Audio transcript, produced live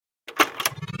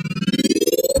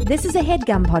This is a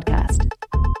HeadGum podcast.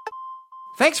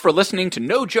 Thanks for listening to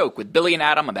No Joke with Billy and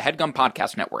Adam on the HeadGum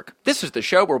Podcast Network. This is the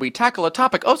show where we tackle a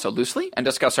topic oh so loosely and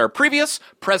discuss our previous,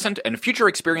 present, and future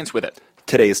experience with it.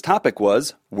 Today's topic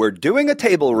was, we're doing a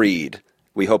table read.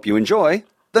 We hope you enjoy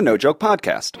the No Joke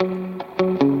Podcast.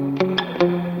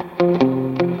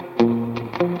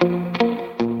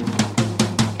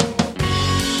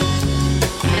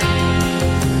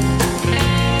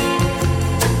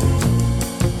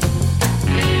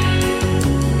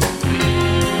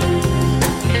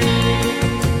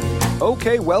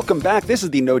 Okay, welcome back. This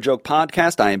is the No Joke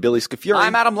Podcast. I am Billy Scafuri.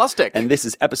 I'm Adam Lustig. And this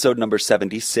is episode number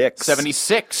 76.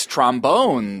 76,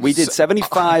 trombones. We did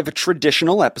 75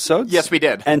 traditional episodes. Yes, we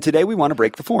did. And today we want to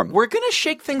break the form. We're going to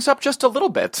shake things up just a little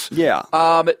bit. Yeah.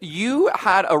 You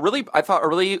had a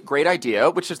really great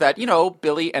idea, which is that,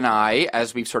 Billy and I,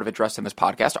 as we've sort of addressed in this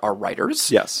podcast, are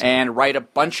writers. Yes. And write a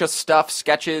bunch of stuff,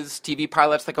 sketches, TV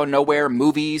pilots that go nowhere,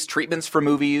 movies, treatments for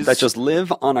movies. That just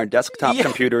live on our desktop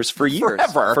computers for years.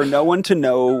 Forever. For no one to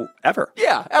know ever.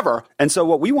 Yeah, ever. And so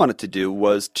what we wanted to do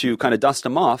was to kind of dust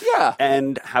them off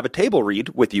and have a table read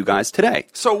with you guys today.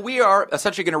 So we are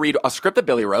essentially going to read a script that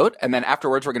Billy wrote, and then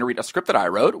afterwards we're going to read a script that I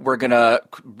wrote. We're going to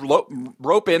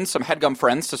rope in some HeadGum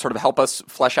friends to sort of help us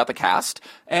flesh out the cast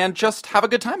and just have a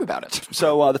good time about it.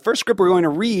 So the first script we're going to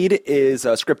read is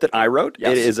a script that I wrote.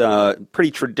 Yes. It is a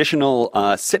pretty traditional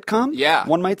sitcom,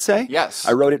 one might say. Yes.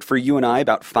 I wrote it for you and I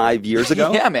about 5 years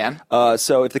ago. Yeah, man.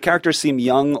 So if the characters seem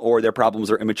young or their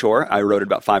problems are immature, I wrote it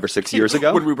about 5 or 6 years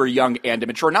ago. When we were young and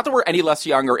immature. Not that we're any less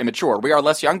young or immature. We are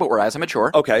less young, but we're as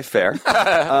immature. Okay, fair.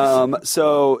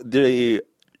 So the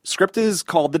script is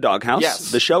called The Doghouse.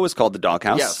 Yes. The show is called The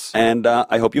Doghouse. Yes. And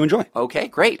I hope you enjoy. Okay,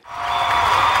 great.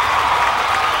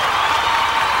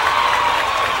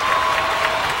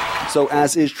 So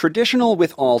as is traditional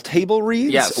with all table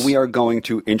reads, yes, we are going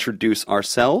to introduce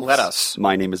ourselves. Let us.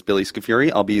 My name is Billy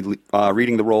Scafuri. I'll be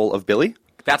reading the role of Billy.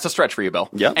 That's a stretch for you, Bill.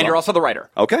 Yeah. And you're also the writer.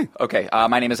 Okay. Okay.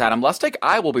 My name is Adam Lustig.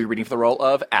 I will be reading for the role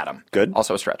of Adam. Good.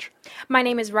 Also a stretch. My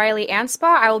name is Reilly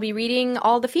Anspaugh. I will be reading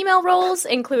all the female roles,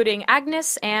 including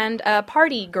Agnes and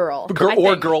Party Girl. Girl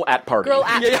at party. Girl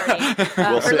at Party.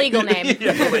 Her legal name.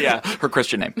 Yeah, her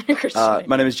Christian name.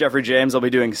 My name is Geoffrey James. I'll be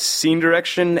doing scene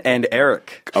direction and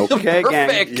Eric. Okay,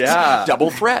 Perfect. gang. Yeah. Double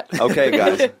threat. Okay,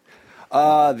 guys.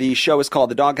 The show is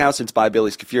called The Doghouse. It's by Billy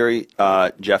Scafuri.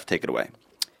 Jeff, take it away.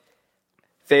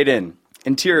 Fade in.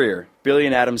 Interior, Billy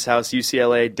and Adam's house,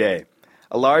 UCLA, day.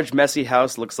 A large, messy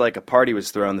house looks like a party was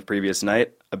thrown the previous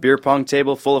night. A beer pong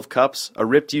table full of cups, a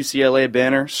ripped UCLA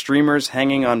banner, streamers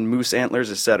hanging on moose antlers,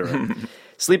 etc.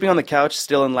 Sleeping on the couch,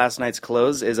 still in last night's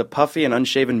clothes, is a puffy and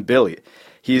unshaven Billy.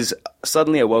 He's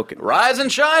suddenly awoken. Rise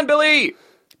and shine, Billy!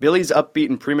 Billy's upbeat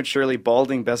and prematurely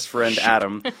balding best friend,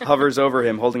 Adam, hovers over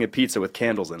him holding a pizza with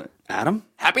candles in it. Adam?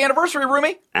 Happy anniversary,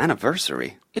 roomie!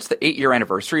 Anniversary? It's the 8-year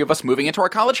anniversary of us moving into our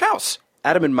college house.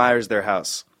 Adam admires their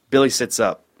house. Billy sits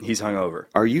up. He's hungover.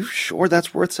 Are you sure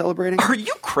that's worth celebrating? Are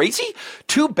you crazy?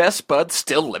 Two best buds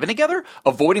still living together?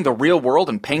 Avoiding the real world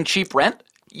and paying cheap rent?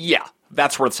 Yeah,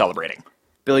 that's worth celebrating.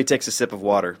 Billy takes a sip of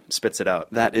water, spits it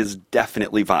out. That is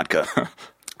definitely vodka.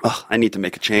 Ugh, I need to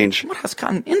make a change. What has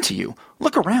gotten into you?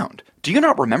 Look around. Do you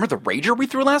not remember the rager we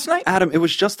threw last night? Adam, it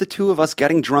was just the two of us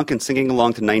getting drunk and singing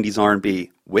along to 90s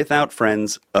R&B without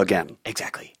friends again.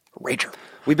 Exactly. Rager.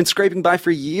 We've been scraping by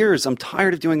for years. I'm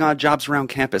tired of doing odd jobs around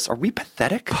campus. Are we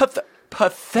pathetic?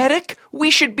 Pathetic? We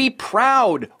should be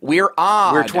proud. We're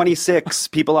odd. We're 26.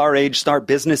 People our age start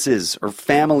businesses or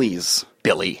families.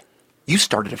 Billy, you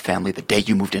started a family the day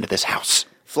you moved into this house.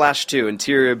 Flash 2,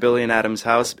 interior Billy and Adam's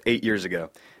house 8 years ago.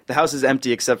 The house is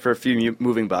empty except for a few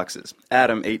moving boxes.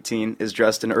 Adam, 18, is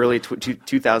dressed in early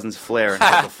 2000s flair and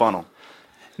has a funnel.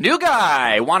 New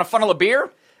guy! Want a funnel of beer?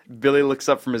 Billy looks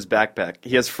up from his backpack.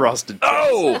 He has frosted tips.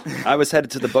 Oh! I was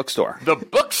headed to the bookstore. The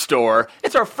bookstore?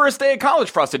 It's our first day of college,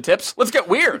 Frosted Tips. Let's get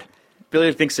weird.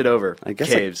 Billy thinks it over.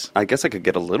 Caves. I guess I could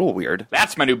get a little weird.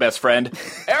 That's my new best friend.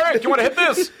 Eric, you want to hit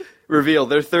this? Reveal,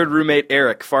 their third roommate,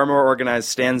 Eric, far more organized,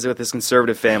 stands with his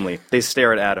conservative family. They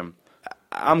stare at Adam.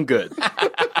 I'm good.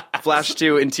 Flash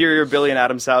 2, interior Billy and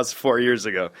Adam's house 4 years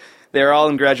ago. They are all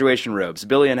in graduation robes.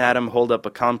 Billy and Adam hold up a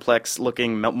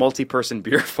complex-looking, multi-person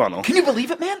beer funnel. Can you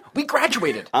believe it, man? We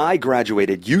graduated. I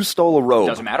graduated. You stole a robe.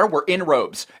 Doesn't matter. We're in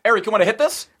robes. Eric, you want to hit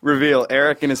this? Reveal,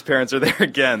 Eric and his parents are there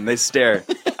again. They stare.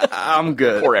 I'm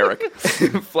good. Poor Eric.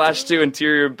 Flash 2,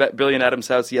 interior Billy and Adam's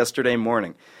house yesterday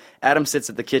morning. Adam sits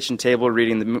at the kitchen table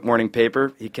reading the morning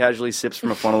paper. He casually sips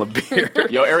from a funnel of beer.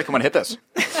 Yo, Eric, I'm going to hit this.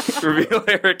 Reveal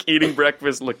Eric eating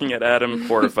breakfast, looking at Adam,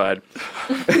 horrified.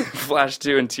 Flash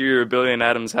 2, interior Billy and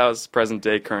Adam's house, present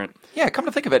day, current. Yeah, come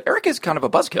to think of it, Eric is kind of a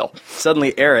buzzkill.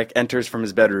 Suddenly, Eric enters from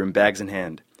his bedroom, bags in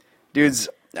hand. Dudes,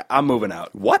 I'm moving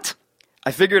out. What?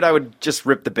 I figured I would just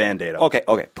rip the Band-Aid off.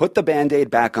 Okay. Put the Band-Aid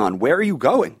back on. Where are you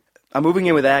going? I'm moving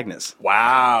in with Agnes.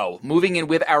 Wow. Moving in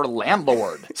with our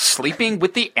landlord. Sleeping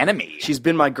with the enemy. She's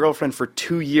been my girlfriend for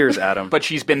 2 years, Adam. But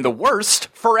she's been the worst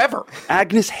forever.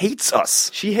 Agnes hates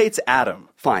us. She hates Adam.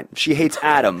 Fine, she hates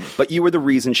Adam, but you were the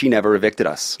reason she never evicted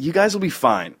us. You guys will be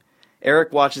fine.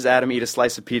 Eric watches Adam eat a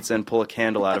slice of pizza and pull a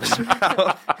candle out of his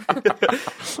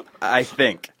mouth. I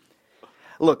think.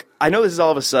 Look, I know this is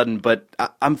all of a sudden, but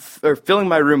filling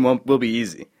my room will be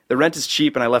easy. The rent is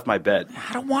cheap and I left my bed.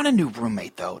 I don't want a new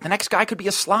roommate, though. The next guy could be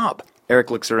a slob.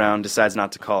 Eric looks around, decides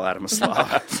not to call Adam a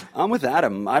slob. I'm with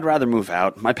Adam. I'd rather move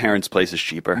out. My parents' place is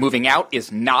cheaper. Moving out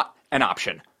is not an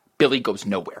option. Billy goes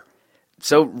nowhere.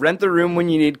 So rent the room when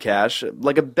you need cash,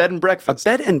 like a bed and breakfast. A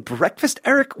bed and breakfast?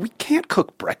 Eric, we can't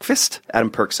cook breakfast. Adam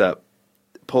perks up,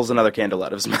 pulls another candle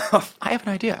out of his mouth. I have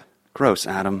an idea. Gross,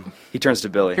 Adam. He turns to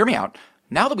Billy. Hear me out.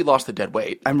 Now that we lost the dead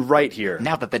weight, I'm right here.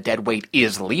 now that the dead weight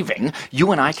is leaving,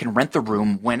 you and I can rent the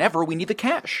room whenever we need the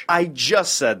cash. I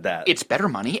just said that. It's better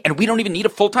money, and we don't even need a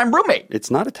full-time roommate.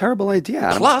 It's not a terrible idea,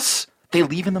 Adam. Plus, they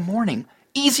leave in the morning.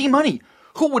 Easy money.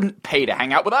 Who wouldn't pay to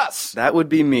hang out with us? That would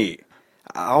be me.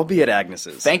 I'll be at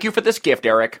Agnes's. Thank you for this gift,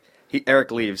 Eric.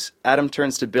 Eric leaves. Adam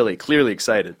turns to Billy, clearly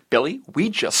excited. Billy, we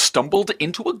just stumbled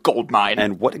into a gold mine.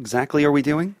 And what exactly are we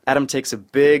doing? Adam takes a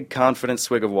big, confident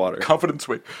swig of water. Confidence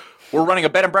week. We're running a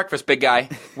bed and breakfast, big guy.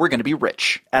 We're going to be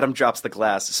rich. Adam drops the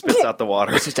glass, spits out the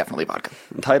water. This is definitely vodka.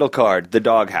 Title card, The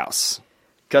Doghouse.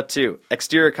 Cut 2.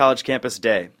 Exterior college campus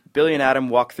day. Billy and Adam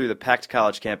walk through the packed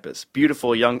college campus.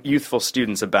 Beautiful, young, youthful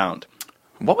students abound.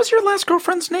 What was your last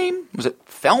girlfriend's name? Was it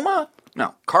Thelma?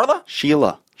 No, Carla?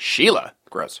 Sheila. Sheila.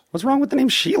 Gross. What's wrong with the name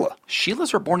Sheila?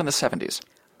 Sheilas were born in the 70s.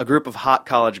 A group of hot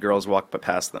college girls walk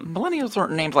past them. Millennials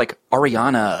aren't named like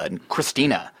Ariana and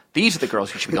Christina. These are the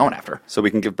girls you should be going after. So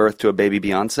we can give birth to a baby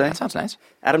Beyonce? That sounds nice.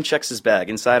 Adam checks his bag.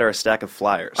 Inside are a stack of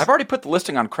flyers. I've already put the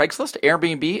listing on Craigslist,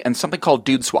 Airbnb, and something called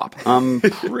Dude Swap. I'm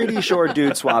pretty sure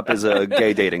Dude Swap is a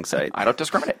gay dating site. I don't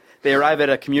discriminate. They arrive at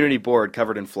a community board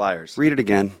covered in flyers. Read it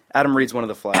again. Adam reads one of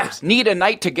the flyers. Need a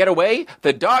night to get away?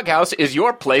 The Doghouse is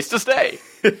your place to stay.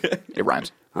 It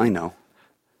rhymes. I know.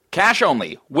 Cash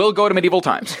only. We'll go to medieval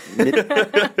times.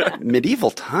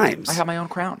 Medieval times? I have my own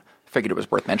crown. Figured it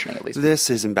was worth mentioning at least. This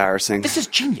is embarrassing. This is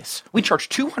genius. We charge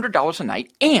 $200 a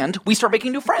night, and we start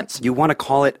making new friends. You want to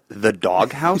call it The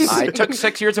Doghouse? I took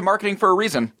 6 years of marketing for a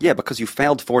reason. Yeah, because you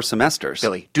failed 4 semesters.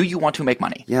 Billy, do you want to make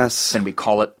money? Yes. Then we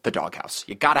call it the Doghouse.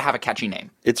 You gotta have a catchy name.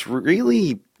 It's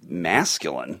really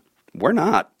masculine. We're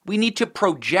not. We need to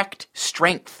project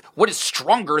strength. What is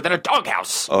stronger than a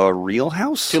doghouse? A real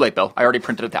house? Too late, Bill. I already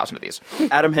printed 1,000 of these.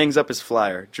 Adam hangs up his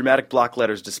flyer. Dramatic block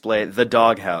letters display the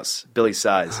doghouse. Billy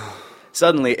sighs.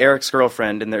 Suddenly, Eric's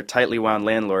girlfriend and their tightly wound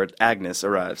landlord, Agnes,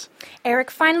 arrives. Eric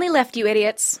finally left, you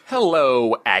idiots.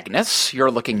 Hello, Agnes.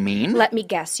 You're looking mean. Let me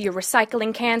guess, you're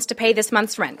recycling cans to pay this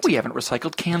month's rent. We haven't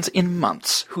recycled cans in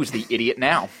months. Who's the idiot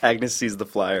now? Agnes sees the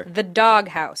flyer. The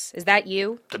doghouse. Is that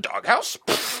you? The doghouse?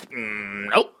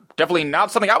 Nope. Definitely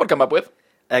not something I would come up with.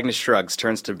 Agnes shrugs,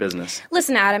 turns to business.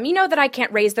 Listen, Adam, you know that I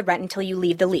can't raise the rent until you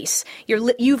leave the lease.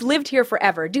 You've lived here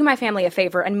forever. Do my family a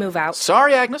favor and move out.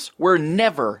 Sorry, Agnes. We're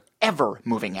never, ever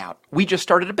moving out. We just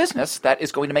started a business that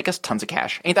is going to make us tons of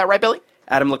cash. Ain't that right, Billy?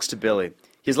 Adam looks to Billy.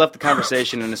 He's left the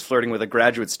conversation and is flirting with a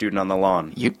graduate student on the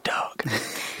lawn. You dog.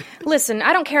 Listen,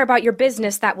 I don't care about your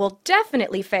business that will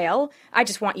definitely fail. I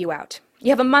just want you out. You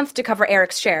have a month to cover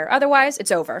Eric's share. Otherwise, it's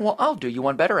over. Well, I'll do you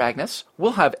one better, Agnes.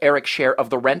 We'll have Eric's share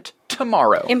of the rent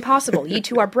tomorrow. Impossible. You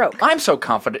two are broke. I'm so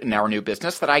confident in our new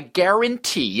business that I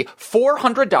guarantee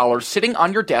 $400 sitting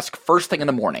on your desk first thing in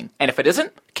the morning. And if it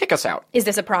isn't, kick us out. Is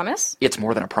this a promise? It's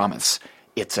more than a promise.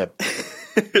 It's a...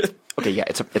 Okay, yeah,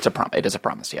 it's a promise. It is a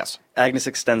promise, yes. Agnes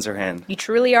extends her hand. You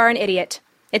truly are an idiot.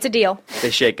 It's a deal. They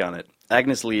shake on it.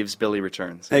 Agnes leaves. Billy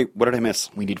returns. Hey, what did I miss?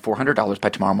 We need $400 by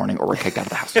tomorrow morning or we're kicked out of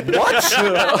the house.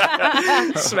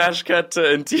 What? Smash cut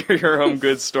to interior home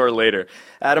goods store later.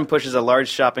 Adam pushes a large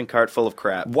shopping cart full of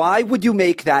crap. Why would you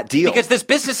make that deal? Because this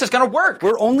business is going to work.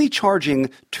 We're only charging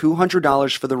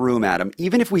 $200 for the room, Adam.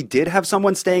 Even if we did have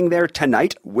someone staying there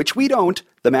tonight, which we don't,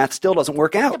 the math still doesn't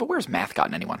work out. Yeah, but where's math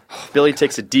gotten anyone? Billy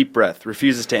takes a deep breath,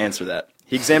 refuses to answer that.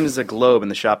 He examines a globe in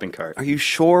the shopping cart. Are you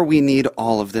sure we need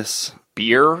all of this?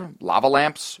 Beer, lava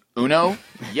lamps, Uno?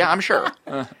 Yeah, I'm sure.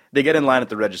 They get in line at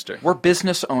the register. We're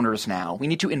business owners now. We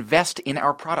need to invest in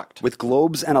our product. With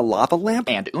globes and a lava lamp?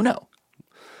 And Uno.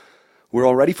 We're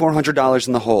already $400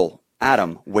 in the hole.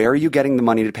 Adam, where are you getting the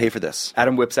money to pay for this?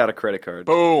 Adam whips out a credit card.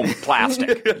 Boom,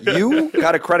 plastic. You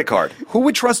got a credit card. Who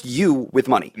would trust you with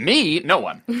money? Me? No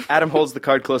one. Adam holds the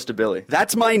card close to Billy.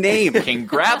 That's my name.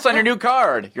 Congrats on your new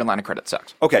card. Your line of credit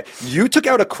sucks. Okay, you took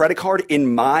out a credit card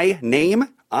in my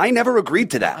name? I never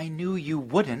agreed to that. I knew you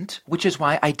wouldn't, which is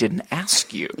why I didn't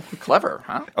ask you. Clever,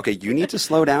 huh? Okay, you need to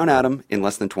slow down, Adam. In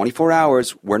less than 24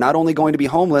 hours, we're not only going to be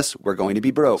homeless, we're going to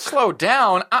be broke. Slow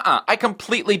down? I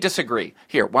completely disagree.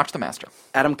 Here, watch the master.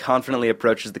 Adam confidently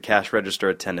approaches the cash register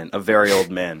attendant, a very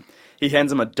old man. He hands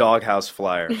him a doghouse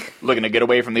flyer. Looking to get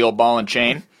away from the old ball and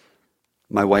chain?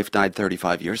 My wife died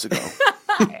 35 years ago.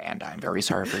 And I'm very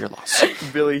sorry for your loss.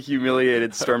 Billy,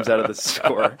 humiliated, storms out of the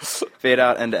store. Fade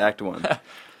out, end to Act 1.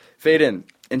 Fade in.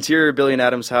 Interior Billy and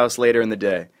Adam's house later in the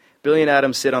day. Billy and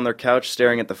Adam sit on their couch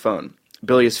staring at the phone.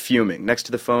 Billy is fuming. Next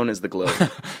to the phone is the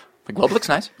globe. The globe looks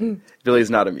nice. Billy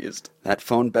is not amused. That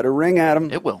phone better ring,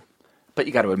 Adam. It will. But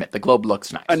you got to admit, the globe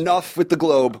looks nice. Enough with the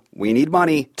globe. We need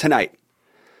money tonight.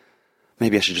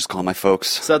 Maybe I should just call my folks.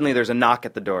 Suddenly, there's a knock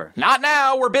at the door. Not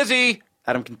now. We're busy.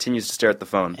 Adam continues to stare at the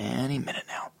phone. Any minute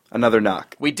now. Another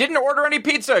knock. We didn't order any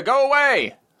pizza. Go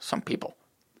away. Some people.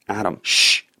 Adam.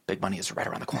 Shh. Big money is right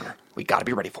around the corner. We got to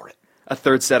be ready for it. A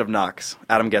third set of knocks.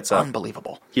 Adam gets up.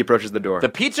 Unbelievable. He approaches the door. The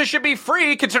pizza should be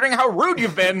free, considering how rude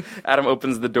you've been. Adam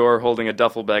opens the door holding a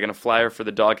duffel bag, and a flyer for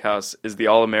the doghouse is the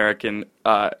all-American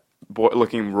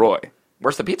looking Roy.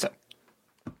 Where's the pizza?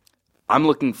 I'm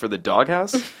looking for the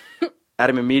doghouse?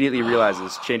 Adam immediately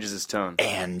realizes, changes his tone.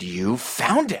 And you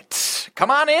found it. Come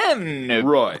on in.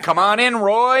 Roy. Come on in,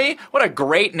 Roy. What a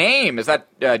great name. Is that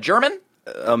German?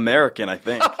 American, I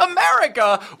think.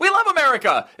 America! We love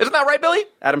America! Isn't that right, Billy?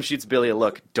 Adam shoots Billy a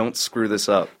look. Don't screw this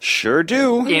up. Sure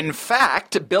do. In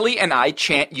fact, Billy and I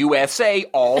chant USA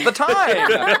all the time.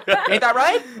 Ain't that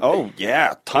right? Oh,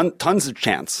 yeah. Tons of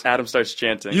chance. Adam starts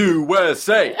chanting.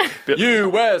 USA!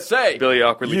 USA! Billy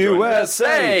awkwardly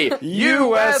USA!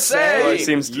 USA! Roy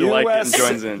seems to like it and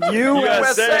joins in.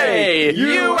 USA!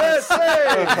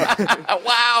 USA!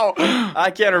 Wow!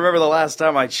 I can't remember the last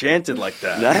time I chanted like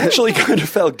that. That actually kind of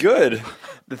felt good.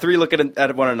 The three look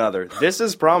at one another. This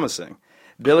is promising.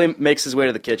 Billy makes his way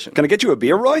to the kitchen. Can I get you a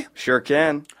beer, Roy? Sure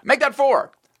can. Make that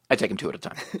 4. I take him 2 at a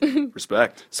time.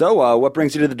 Respect. So, what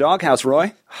brings you to the doghouse,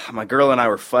 Roy? My girl and I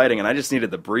were fighting, and I just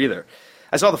needed the breather.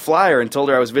 I saw the flyer and told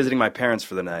her I was visiting my parents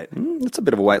for the night. That's a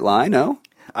bit of a white lie, no?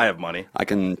 I have money. I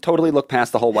can totally look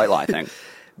past the whole white lie thing.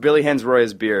 Billy hands Roy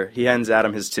his beer. He hands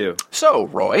Adam his too. So,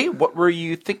 Roy, what were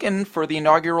you thinking for the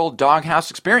inaugural doghouse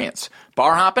experience?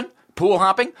 Bar hopping? Pool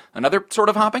hopping? Another sort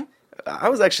of hopping? I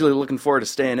was actually looking forward to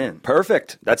staying in.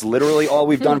 Perfect. That's literally all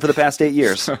we've done for the past 8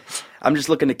 years. I'm just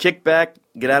looking to kick back,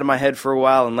 get out of my head for a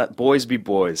while, and let boys be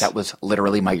boys. That was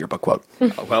literally my yearbook quote.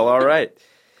 Well, all right.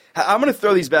 I'm going to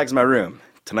throw these bags in my room.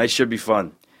 Tonight should be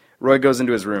fun. Roy goes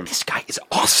into his room. This guy is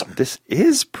awesome. This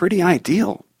is pretty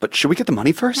ideal. But should we get the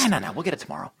money first? No. We'll get it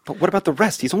tomorrow. But what about the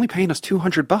rest? He's only paying us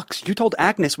 $200. You told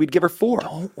Agnes we'd give her 4.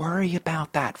 Don't worry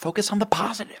about that. Focus on the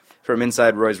positive. From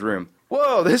inside Roy's room.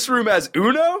 Whoa, this room has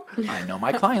Uno? I know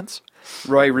my clients.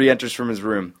 Roy re-enters from his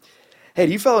room. Hey,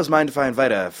 do you fellas mind if I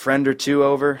invite a friend or two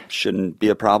over? Shouldn't be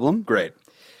a problem. Great.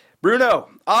 Bruno,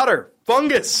 Otter,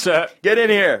 Fungus, get in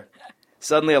here.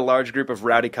 Suddenly, a large group of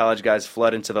rowdy college guys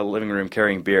flood into the living room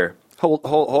carrying beer.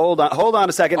 Hold on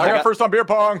a second. I got first on beer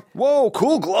pong. Whoa,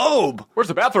 cool globe. Where's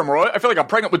the bathroom, Roy? I feel like I'm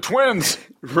pregnant with twins.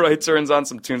 Roy turns on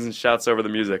some tunes and shouts over the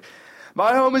music.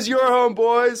 My home is your home,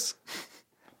 boys.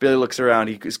 Billy looks around.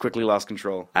 He's quickly lost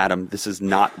control. Adam, this is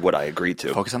not what I agreed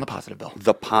to. Focus on the positive, Bill.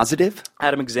 The positive?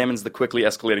 Adam examines the quickly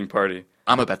escalating party.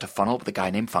 I'm about to funnel with a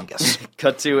guy named Fungus.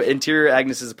 Cut to interior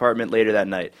Agnes's apartment later that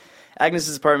night.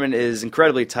 Agnes's apartment is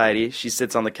incredibly tidy. She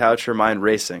sits on the couch, her mind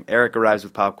racing. Eric arrives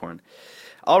with popcorn.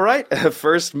 All right,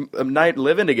 first night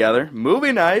living together.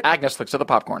 Movie night. Agnes looks at the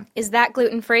popcorn. Is that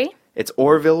gluten-free? It's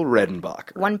Orville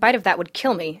Redenbacher. One bite of that would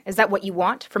kill me. Is that what you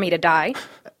want, for me to die?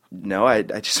 No, I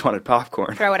just wanted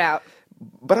popcorn. Throw it out.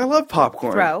 But I love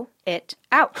popcorn. Throw it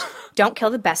out. Don't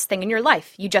kill the best thing in your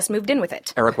life. You just moved in with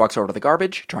it. Eric walks over to the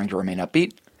garbage, trying to remain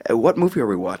upbeat. What movie are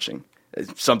we watching?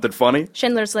 Something funny?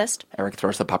 Schindler's List. Eric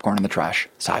throws the popcorn in the trash.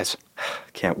 Sighs.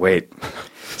 Can't wait.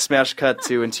 Smash cut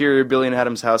to interior Billy and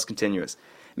Adam's house continuous.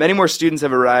 Many more students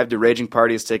have arrived. A raging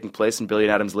party is taking place in Billy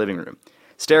and Adam's living room.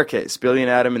 Staircase. Billy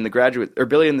and the graduate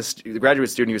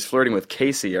student he was flirting with,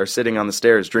 Casey, are sitting on the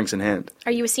stairs, drinks in hand.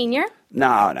 Are you a senior? No,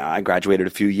 I graduated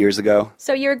a few years ago.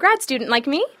 So you're a grad student like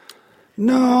me?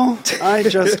 No, I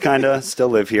just kind of still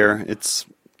live here. It's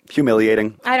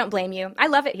humiliating. I don't blame you. I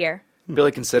love it here.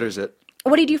 Billy considers it.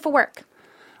 What do you do for work?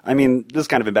 I mean, this is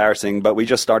kind of embarrassing, but we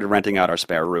just started renting out our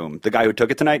spare room. The guy who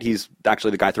took it tonight, he's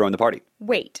actually the guy throwing the party.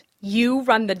 Wait, You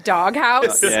run the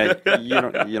doghouse? Yeah,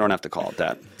 you don't have to call it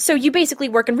that. So you basically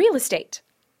work in real estate.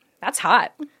 That's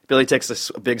hot. Billy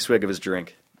takes a big swig of his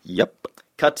drink. Yep.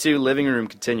 Cut to living room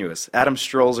continuous. Adam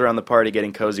strolls around the party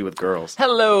getting cozy with girls.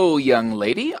 Hello, young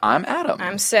lady. I'm Adam.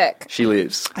 I'm sick. She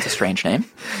leaves. That's a strange name.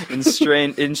 In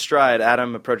stride,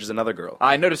 Adam approaches another girl.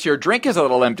 I notice your drink is a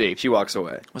little empty. She walks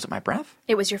away. Was it my breath?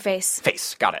 It was your face.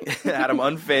 Face. Got it. Adam,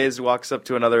 unfazed, walks up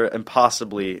to another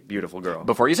impossibly beautiful girl.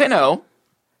 Before you say no,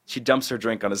 She dumps her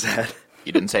drink on his head.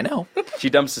 you didn't say no. She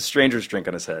dumps a stranger's drink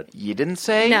on his head. You didn't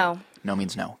say... No. No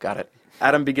means no. Got it.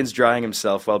 Adam begins drying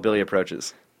himself while Billy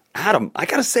approaches. Adam, I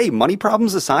gotta say, money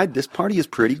problems aside, this party is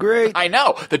pretty great. I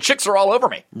know. The chicks are all over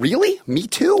me. Really? Me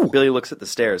too. Billy looks at the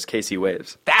stairs. Casey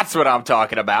waves. That's what I'm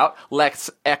talking about. Lex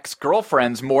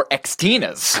ex-girlfriends, more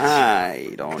ex-Tinas.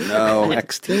 I don't know.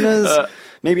 Ex-Tinas?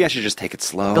 Maybe I should just take it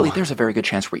slow. Billy, there's a very good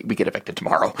chance we get evicted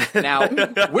tomorrow. Now,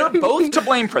 we're both to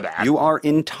blame for that. You are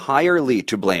entirely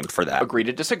to blame for that. Agree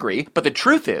to disagree, but the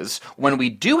truth is, when we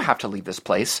do have to leave this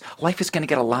place, life is going to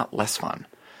get a lot less fun.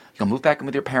 You'll move back in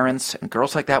with your parents, and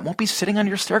girls like that won't be sitting on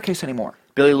your staircase anymore.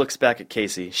 Billy looks back at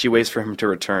Casey. She waits for him to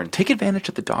return. Take advantage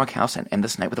of the doghouse and end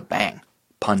this night with a bang.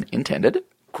 Pun intended.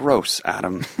 Gross,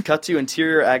 Adam. Cut to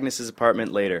interior Agnes's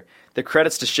apartment later. The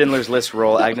credits to Schindler's List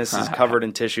roll. Agnes is covered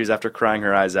in tissues after crying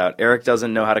her eyes out. Eric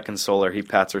doesn't know how to console her. He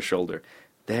pats her shoulder.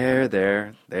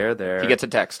 There. He gets a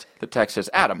text. The text says,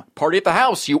 Adam, party at the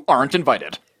house. You aren't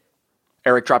invited.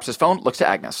 Eric drops his phone, looks to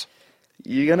Agnes.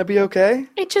 You gonna be okay?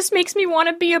 It just makes me want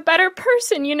to be a better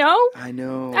person, you know? I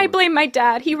know. I blame my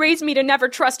dad. He raised me to never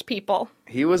trust people.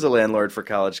 He was a landlord for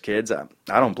college kids. I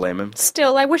don't blame him.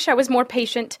 Still, I wish I was more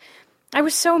patient. I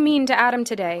was so mean to Adam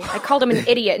today. I called him an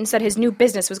idiot and said his new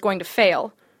business was going to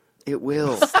fail. It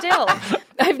will. Still,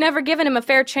 I've never given him a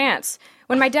fair chance.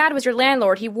 When my dad was your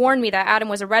landlord, he warned me that Adam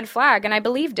was a red flag, and I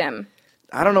believed him.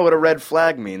 I don't know what a red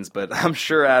flag means, but I'm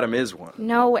sure Adam is one.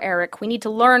 No, Eric, we need to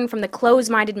learn from the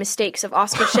close-minded mistakes of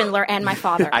Oscar Schindler and my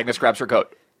father. Agnes grabs her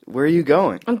coat. Where are you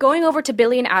going? I'm going over to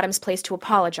Billy and Adam's place to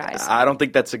apologize. I don't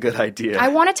think that's a good idea. I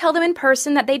want to tell them in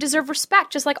person that they deserve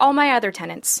respect, just like all my other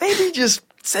tenants. Maybe just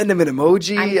send him an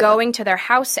emoji. I'm going to their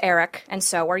house, Eric, and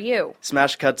so are you.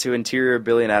 Smash cut to interior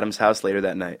Billy and Adam's house later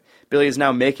that night. Billy is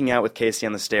now making out with Casey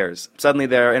on the stairs. Suddenly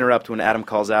they are interrupted when Adam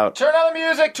calls out, Turn on the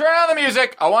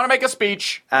music! I want to make a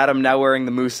speech. Adam, now wearing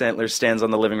the moose antlers, stands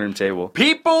on the living room table.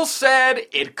 People said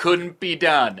it couldn't be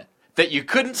done. That you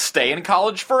couldn't stay in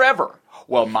college forever.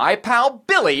 Well, my pal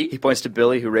Billy... He points to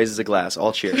Billy, who raises a glass.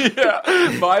 All cheer.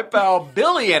 Yeah, my pal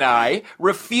Billy and I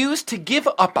refused to give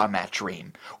up on that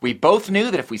dream. We both knew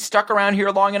that if we stuck around here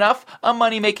long enough, a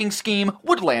money-making scheme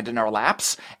would land in our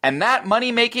laps. And that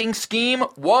money-making scheme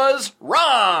was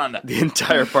Ron! The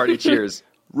entire party cheers.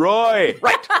 Roy!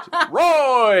 Right,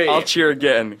 Roy! I'll cheer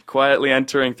again. Quietly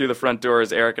entering through the front door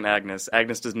is Eric and Agnes.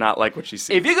 Agnes does not like what she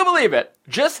sees. If you can believe it,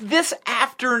 just this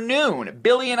afternoon,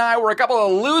 Billy and I were a couple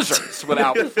of losers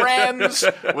without friends,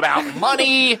 without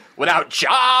money, without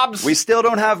jobs. We still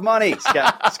don't have money.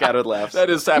 Scattered laughs. That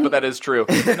is sad, but that is true.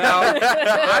 Now,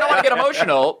 I don't want to get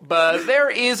emotional, but there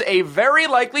is a very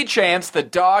likely chance the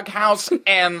doghouse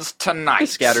ends tonight.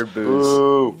 Scattered boos.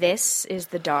 Ooh. This is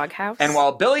the doghouse. And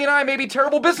while Billy and I may be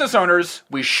terrible business owners,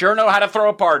 we sure know how to throw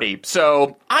a party.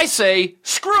 So I say,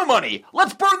 screw money.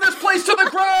 Let's burn this place to the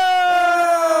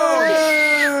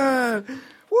ground!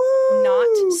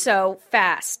 Not so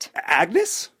fast.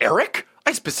 Agnes? Eric,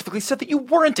 I specifically said that you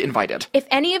weren't invited. If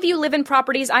any of you live in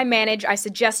properties I manage, I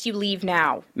suggest you leave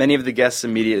now. Many of the guests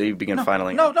immediately begin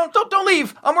filing. No, don't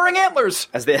leave. I'm wearing antlers.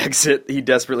 As they exit, he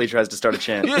desperately tries to start a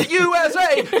chant.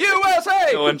 USA!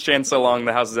 USA! One chant so long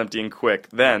the house is emptying quick.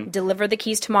 Then, Deliver the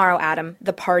keys tomorrow, Adam.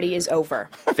 The party is over.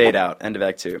 fade out. End of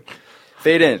Act 2.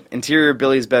 Fade in. Interior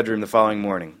Billy's bedroom the following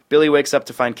morning. Billy wakes up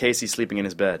to find Casey sleeping in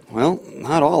his bed. Well,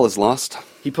 not all is lost.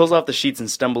 He pulls off the sheets and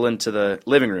stumbles into the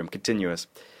living room, continuous.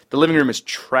 The living room is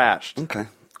trashed. Okay,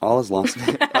 all is lost.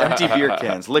 Empty beer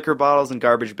cans, liquor bottles, and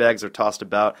garbage bags are tossed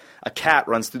about. A cat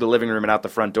runs through the living room and out the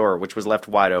front door, which was left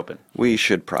wide open. We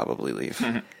should probably leave.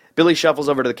 Billy shuffles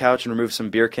over to the couch and removes some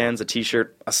beer cans, a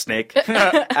t-shirt, a snake.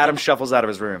 Adam shuffles out of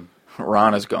his room.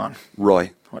 Ron is gone.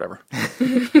 Roy, Whatever.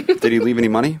 did he leave any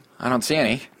money? I don't see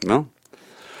any. No.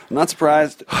 I'm not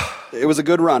surprised. It was a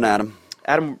good run, Adam.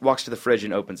 Adam walks to the fridge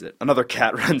and opens it. Another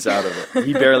cat runs out of it.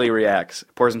 He barely reacts.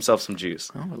 Pours himself some juice.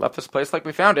 Well, we left this place like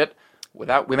we found it,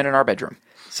 without women in our bedroom.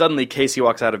 Suddenly, Casey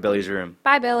walks out of Billy's room.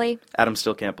 Bye, Billy. Adam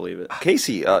still can't believe it.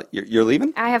 Casey, you're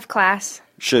leaving? I have class.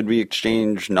 Should we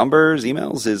exchange numbers,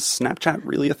 emails? Is Snapchat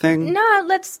really a thing? No,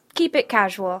 let's keep it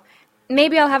casual.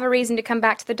 Maybe I'll have a reason to come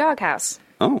back to the doghouse.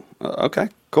 Oh, okay,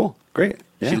 cool, great.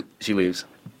 Yeah. She leaves.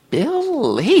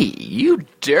 Billy, you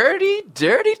dirty,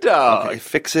 dirty dog. Okay,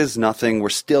 fixes nothing. We're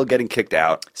still getting kicked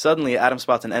out. Suddenly, Adam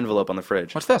spots an envelope on the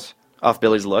fridge. What's this? Off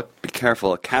Billy's look, Be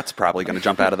careful, a cat's probably going to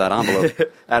jump out of that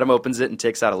envelope. Adam opens it and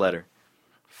takes out a letter.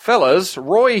 Fellas,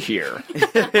 Roy here.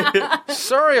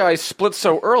 Sorry I split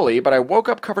so early, but I woke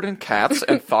up covered in cats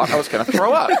and thought I was going to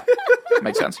throw up.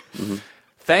 Makes sense. Mm-hmm.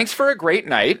 Thanks for a great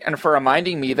night and for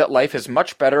reminding me that life is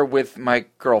much better with my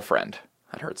girlfriend.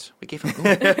 That hurts. We gave him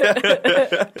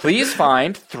Please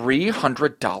find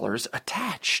 $300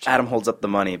 attached. Adam holds up the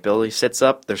money. Billy sits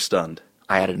up. They're stunned.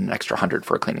 I added an extra 100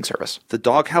 for a cleaning service. The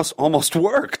doghouse almost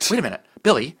worked. Wait a minute.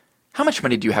 Billy, how much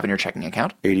money do you have in your checking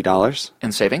account? $80?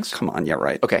 In savings? Come on, yeah,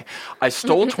 right. Okay. I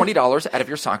stole $20 out of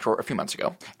your sock drawer a few months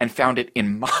ago and found it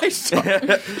in my sock. Sock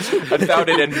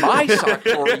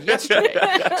drawer yesterday.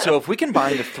 So if we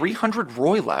combine the 300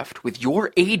 Roy left with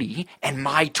your 80 and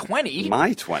my 20,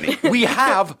 My 20? we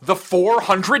have the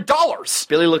 $400.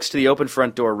 Billy looks to the open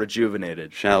front door,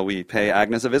 rejuvenated. Shall we pay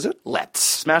Agnes a visit? Let's.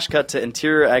 Smash cut to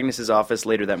interior Agnes's office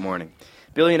later that morning.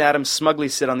 Billy and Adam smugly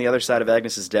sit on the other side of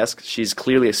Agnes's desk. She's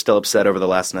clearly still upset over the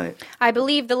last night. I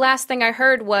believe the last thing I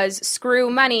heard was, screw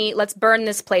money, let's burn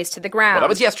this place to the ground. Well, that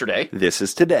was yesterday. This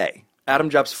is today. Adam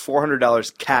drops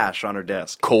 $400 cash on her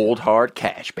desk. Cold, hard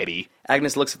cash, baby.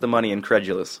 Agnes looks at the money,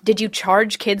 incredulous. Did you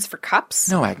charge kids for cups?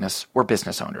 No, Agnes. We're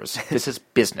business owners. This is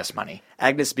business money.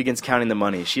 Agnes begins counting the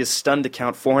money. She is stunned to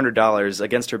count $400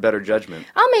 against her better judgment.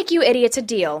 I'll make you idiots a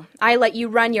deal. I let you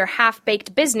run your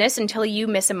half-baked business until you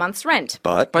miss a month's rent.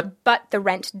 But But the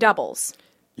rent doubles.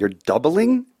 you're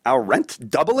doubling our rent?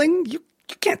 Doubling? You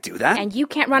can't do that. And you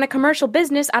can't run a commercial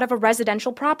business out of a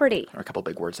residential property. There are a couple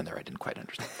big words in there I didn't quite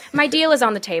understand. My deal is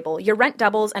on the table. Your rent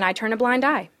doubles and I turn a blind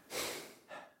eye.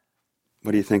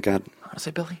 What do you think, Ed?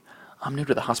 Honestly, Billy, I'm new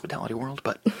to the hospitality world,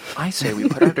 but I say we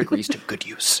put our degrees to good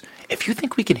use. If you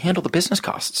think we can handle the business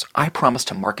costs, I promise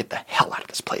to market the hell out of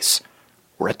this place.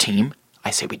 We're a team.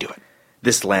 I say we do it.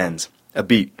 This lands. A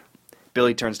beat.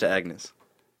 Billy turns to Agnes.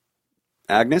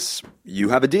 Agnes, you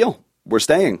have a deal. We're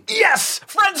staying. Yes!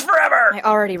 Friends forever! I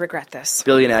already regret this.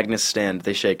 Billy and Agnes stand.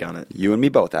 They shake on it. You and me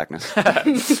both, Agnes.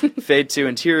 Fade to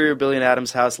interior Billy and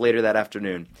Adam's house later that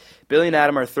afternoon. Billy and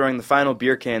Adam are throwing the final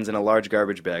beer cans in a large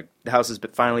garbage bag. The house is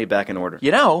finally back in order.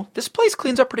 You know, this place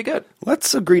cleans up pretty good.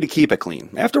 Let's agree to keep it clean.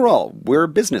 After all, we're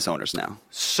business owners now.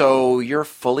 So you're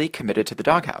fully committed to the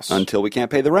doghouse? Until we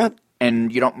can't pay the rent.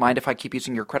 And you don't mind if I keep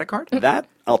using your credit card? That,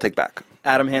 I'll take back.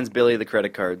 Adam hands Billy the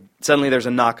credit card. Suddenly there's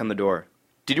a knock on the door.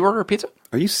 Did you order a pizza?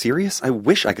 Are you serious? I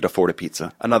wish I could afford a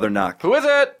pizza. Another knock. Who is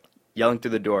it? Yelling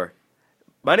through the door.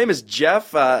 My name is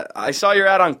Jeff. I saw your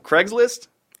ad on Craigslist.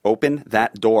 Open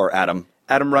that door, Adam.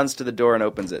 Adam runs to the door and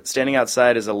opens it. Standing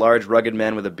outside is a large, rugged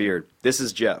man with a beard. This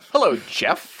is Jeff. Hello,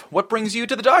 Jeff. What brings you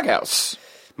to the doghouse?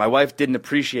 My wife didn't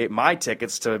appreciate my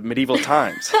tickets to medieval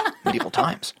times. Medieval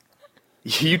times.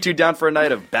 You two down for a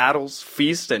night of battles,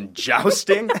 feast, and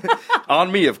jousting?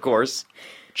 On me, of course.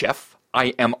 Jeff, I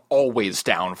am always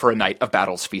down for a night of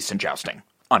battles, feasts, and jousting.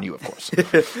 On you, of course.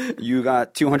 You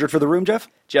got $200 for the room, Jeff?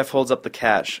 Jeff holds up the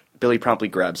cash. Billy promptly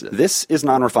grabs it. This is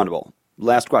non-refundable.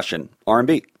 Last question.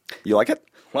 R&B. You like it?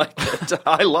 Like it.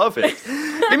 I love it.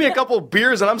 Give me a couple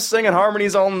beers and I'm singing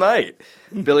harmonies all night.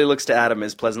 Billy looks to Adam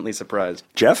as pleasantly surprised.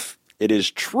 Jeff, it is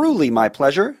truly my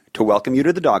pleasure to welcome you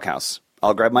to the doghouse.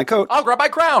 I'll grab my coat. I'll grab my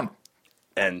crown.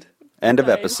 End. End of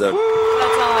episode.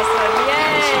 That's awesome. Yay!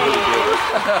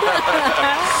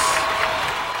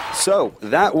 So,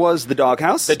 that was The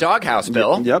Doghouse. The doghouse,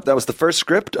 Bill. Yep, that was the first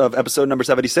script of episode number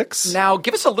 76. Now,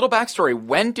 give us a little backstory.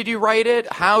 When did you write it?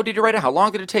 How did you write it? How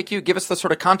long did it take you? Give us the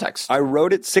sort of context. I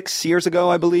wrote it 6 years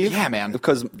ago, I believe. Yeah, man.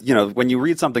 Because, you know, when you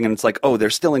read something and it's like, oh, they're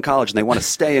still in college and they want to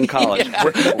stay in college.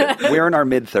 We're in our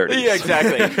mid-30s. Yeah,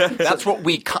 exactly. That's what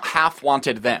we half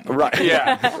wanted then. Right.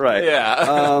 Yeah. Right.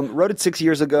 Yeah. Wrote it 6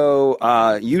 years ago.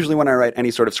 Usually when I write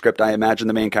any sort of script, I imagine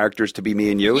the main characters to be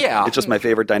me and you. Yeah. It's just my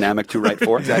favorite dynamic to write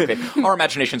for. Exactly. Our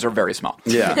imaginations are very small.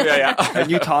 Yeah. Yeah. And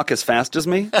you talk as fast as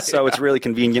me, so it's really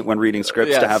convenient when reading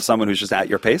scripts Yes. to have someone who's just at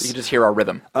your pace. You can just hear our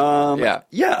rhythm.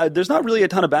 Yeah. There's not really a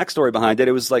ton of backstory behind it.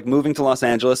 It was like moving to Los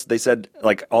Angeles. They said,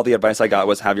 like, all the advice I got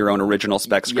was have your own original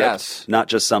spec script, Yes. not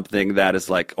just something that is,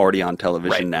 like, already on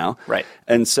television Right. now. Right.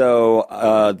 And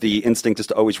so the instinct is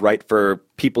to always write for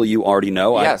people you already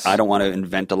know. Yes. I don't want to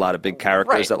invent a lot of big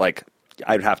characters Right. that, like,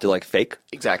 I'd have to, like, fake.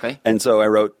 Exactly. And so I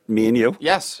wrote me and you.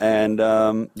 Yes. And,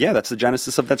 that's the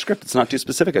genesis of that script. It's not too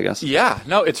specific, I guess. Yeah,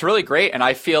 no, it's really great. And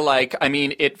I feel like, I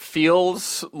mean, it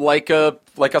feels like a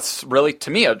like really, to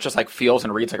me, it just like feels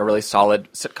and reads like a really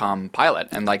solid sitcom pilot,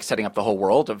 and like setting up the whole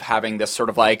world of having this sort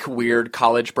of like weird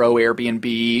college bro Airbnb.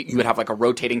 You would have like a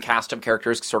rotating cast of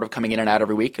characters sort of coming in and out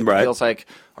every week. It feels like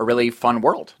a really fun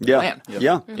world. Yeah.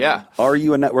 Yeah. Are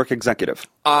you a network executive?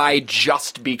 I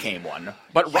just became one.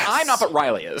 But I'm not, but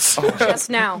Reilly is. Just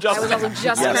now. I was also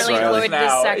just currently Reilly. employed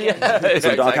this second. Yeah, So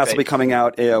the Doghouse will be coming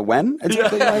out when?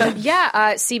 Exactly, Reilly?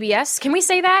 CBS. Can we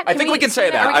say that? I think we can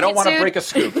say that. I don't want to break a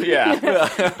scoop. Yeah.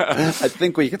 I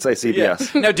think we could say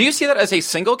CBS. Now, do you see that as a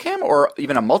single cam or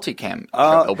even a multi-cam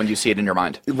show when you see it in your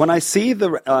mind? When I see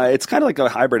it's kind of like a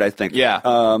hybrid, I think.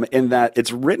 Yeah. In that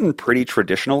it's written pretty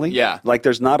traditionally. Yeah. Like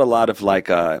there's not a lot of like,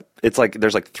 it's like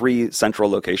there's like 3 central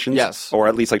locations. Yes. Or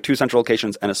at least like 2 central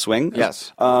locations and a swing.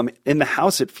 Yes. In the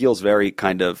house, it feels very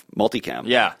kind of multicam.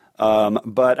 Yeah.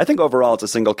 But I think overall it's a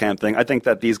single cam thing. I think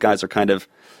that these guys are kind of,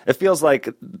 it feels like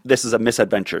this is a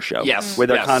misadventure show. Yes. Where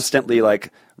they're Yes. constantly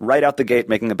like right out the gate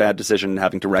making a bad decision and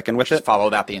having to reckon with Just it.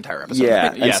 follow that the entire episode.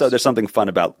 Yeah. Yes. And so there's something fun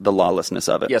about the lawlessness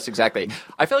of it. Yes, exactly.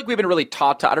 I feel like we've been really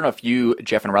taught to, I don't know if you,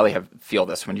 Jeff and Reilly, feel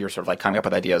this when you're sort of like coming up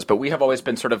with ideas, but we have always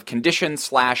been sort of conditioned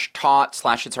 / taught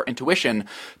 / it's our intuition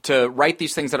to write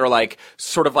these things that are like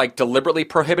sort of like deliberately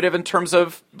prohibitive in terms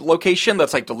of location.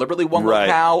 That's like deliberately one Right.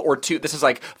 locale, or two. This is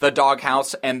like the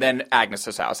Doghouse and then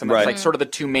Agnes's house, and that's Right. like sort of the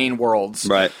 2 main worlds.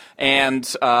 Right. And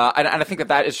I think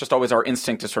that is just always our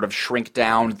instinct to sort of shrink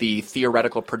down the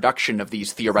theoretical production of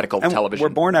these theoretical And television. we're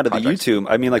born out of projects. the YouTube.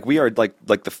 I mean, like we are like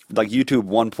YouTube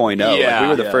 1.0. Yeah. Like we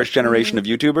were the first generation of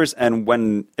YouTubers,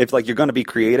 and if like you're going to be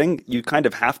creating, you kind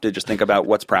of have to just think about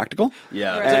what's practical.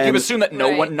 Yeah. Right. It's like you And- assume that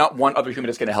not one other human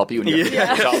is going to help you. In your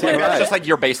yourself. Like, that's just like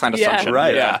your baseline assumption.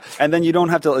 Right. Yeah. And then you don't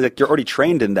have to, like, you're already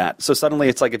trained in that. So suddenly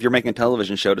it's like if you're making a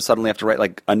television show to suddenly have to write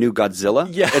like a new Godzilla.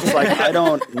 Yeah. It's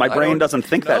like my brain doesn't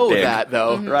think that know big. that,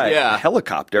 though. Right. Yeah. A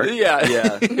helicopter.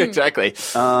 Yeah. Exactly.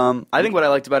 I think what I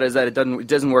liked about it is that it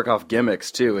doesn't work off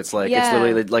gimmicks too. It's like it's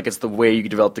literally like it's the way you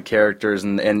develop the characters,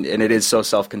 and it is so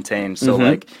self-contained. So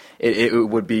like it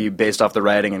would be based off the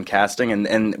writing and casting,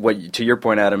 and what to your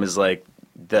point, Adam, is like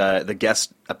the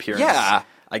guest appearance. Yeah.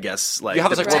 I guess like You have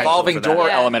this the like potential revolving for that. door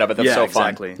Yeah. element of it that's Yeah, so fun.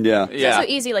 exactly. Yeah. It's Yeah. also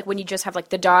easy, like when you just have like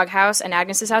the Doghouse and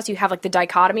Agnes's house, you have like the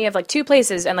dichotomy of like 2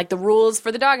 places and like the rules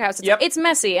for the Doghouse. It's, Yep. it's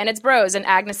messy and it's bros, and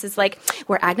Agnes is like,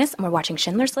 we're Agnes and we're watching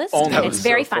Schindler's List. Oh, that and was it's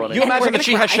very so funny. funny. You And we're imagine that gonna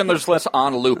she has cry. Schindler's List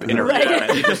on loop in her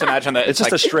apartment. You just imagine that It's just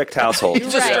like, a strict household.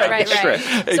 Just Right. strict.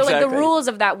 So like the Exactly. rules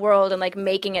of that world and like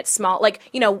making it small, like,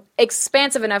 you know,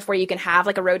 expansive enough where you can have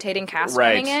like a rotating cast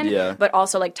Right. coming in, Yeah. but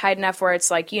also like tight enough where it's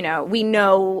like, you know, we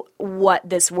know what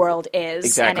this world is,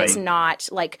 Exactly. and it's not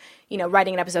like, you know,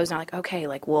 writing an episode is not like, okay,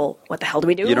 like, well, what the hell do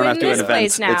we do You don't in have to this invent.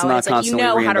 place now? It's not like you constantly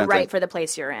know how to reinventing. write for the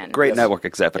place you're in. Great network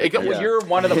executive. Well, you're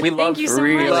one of them. We love Thank you so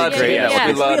we much. love Yeah, CBS. yeah,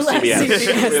 We love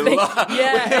CBS. We love-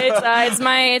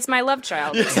 It's my love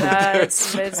child.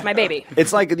 It's my baby.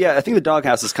 It's like, yeah, I think the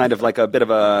Doghouse is kind of like a bit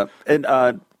of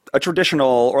a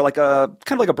traditional, or like a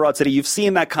kind of like a Broad City. You've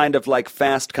seen that kind of like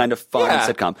fast, kind of fun Yeah.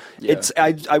 sitcom. It's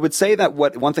I would say that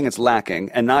one thing it's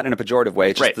lacking, and not in a pejorative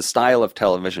way, it's just Right. the style of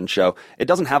television show. It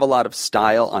doesn't have a lot of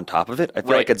style on top of it. I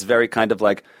feel Right. like it's very kind of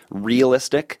like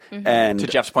realistic and To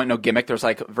Jeff's point, no gimmick. There's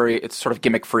like it's sort of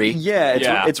gimmick free.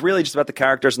 yeah, it's really just about the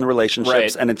characters and the relationships,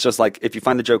 Right. and it's just like if you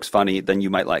find the jokes funny, then you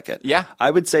might like it. Yeah.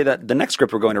 I would say that the next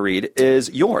script we're going to read is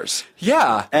yours.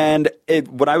 Yeah. And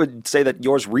what I would say that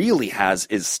yours really has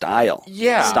is style.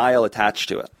 Yeah. Style attached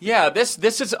to it. Yeah, this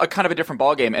is a kind of a different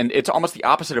ballgame, and it's almost the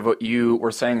opposite of what you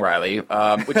were saying, Reilly,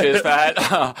 which is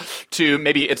that to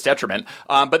maybe its detriment.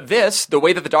 But the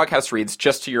way that the Doghouse reads,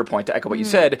 just to your point, to echo what you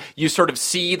said, you sort of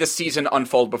see the season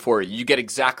unfold before you. You get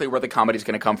exactly where the comedy is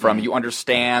going to come from. You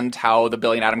understand how the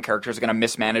Billy and Adam characters are going to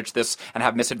mismanage this and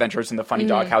have misadventures in the funny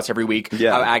Doghouse every week.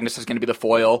 Yeah. How Agnes is going to be the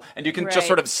foil, and you can Right. just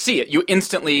sort of see it. You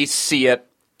instantly see it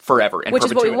forever, in Which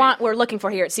is what we perpetuity. we're looking for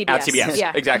here at CBS. At CBS,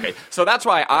 Yeah. exactly. So that's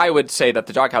why I would say that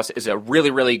The Doghouse is a really,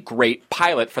 really great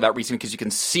pilot for that reason, because you can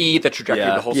see the trajectory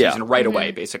of the whole Yeah. season right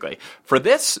away, basically. For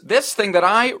this thing that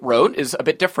I wrote is a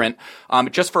bit different.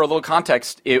 Just for a little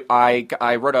context,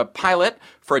 I wrote a pilot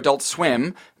for Adult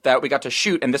Swim that we got to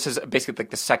shoot, and this is basically like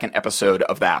the second episode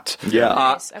of that. Yeah.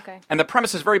 Nice, okay. And the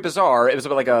premise is very bizarre. It was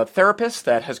about like a therapist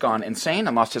that has gone insane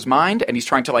and lost his mind, and he's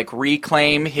trying to like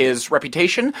reclaim his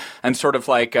reputation and sort of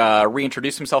like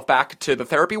reintroduce himself back to the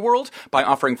therapy world by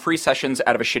offering free sessions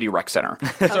out of a shitty rec center.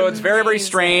 So it's very, very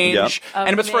strange. Yep.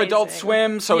 And it's for Adult Amazing.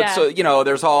 Swim, so Yeah. it's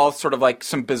there's all sort of like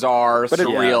some bizarre,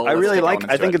 surreal. I really like.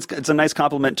 elements I to think it. it's a nice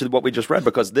compliment to what we just read,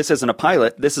 because this isn't a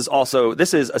pilot. This is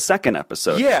a second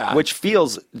episode. Yeah. which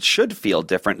feels should feel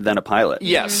different than a pilot.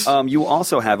 Yes. You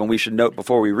also have, and we should note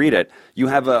before we read it, you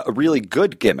have a really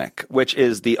good gimmick, which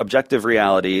is the objective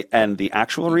reality and the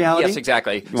actual reality. Yes,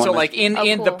 exactly. You want So, to like, in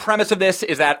cool. the premise of this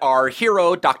is that our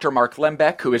hero, Dr. Mark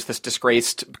Lembeck, who is this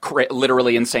disgraced,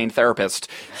 literally insane therapist,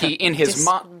 he, in his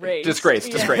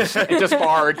disgraced,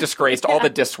 disbarred, disgraced, all the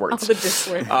dis words. All the dis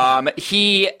words.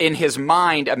 He, in his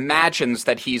mind, imagines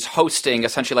that he's hosting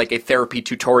essentially like a therapy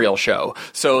tutorial show.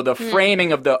 So the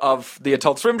framing of the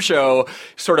Adult Swim show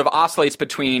sort of oscillates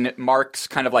between Mark's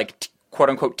kind of like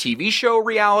quote-unquote TV show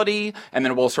reality, and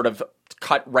then we'll sort of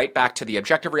cut right back to the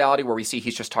objective reality where we see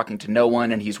he's just talking to no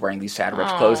one and he's wearing these sad rich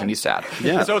clothes and he's sad.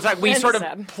 Yeah. So it's like we And sort of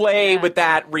sad. play with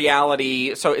that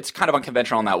reality. So it's kind of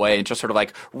unconventional in that way. It just sort of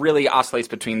like really oscillates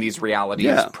between these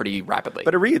realities pretty rapidly.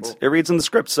 But it reads. It reads in the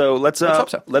script. So let's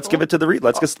hope so. let's give it to the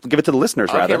give it to the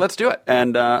listeners rather. Okay, let's do it.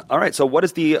 And all right. So what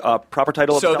is the proper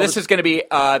title of the So this is going to be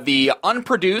the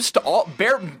unproduced,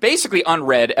 basically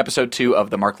unread episode 2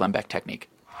 of the Mark Lembeck Technique.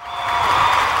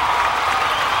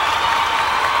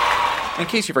 In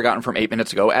case you've forgotten from 8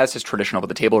 minutes ago, as is traditional with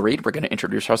the table read, we're going to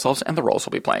introduce ourselves and the roles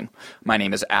we'll be playing. My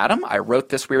name is Adam. I wrote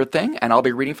this weird thing, and I'll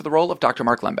be reading for the role of Dr.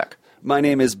 Mark Lembeck. My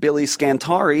name is Billy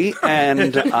Scantari,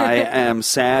 and I am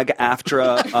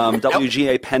SAG-AFTRA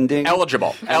WGA pending.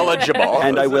 Eligible. Eligible.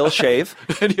 And I will shave.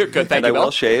 Good, thank And you, I Bill.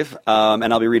 will shave.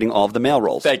 And I'll be reading all of the male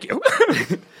roles. Thank you.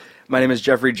 My name is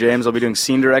Geoffrey James. I'll be doing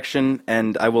scene direction,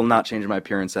 and I will not change my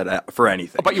appearance for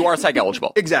anything. But you are SAG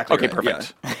eligible. Exactly Okay, right,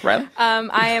 perfect. Right?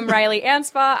 I am Reilly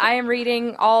Anspaugh. I am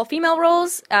reading all female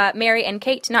roles, Mary and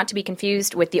Kate, not to be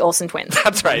confused with the Olsen twins.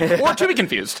 That's right. Or to be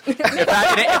confused. If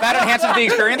that enhances the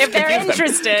experience, If they're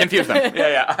confuse them. interested. Confuse them.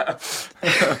 Yeah.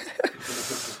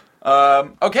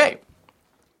 Okay.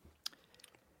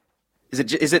 Is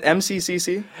it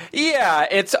MCCC? Yeah,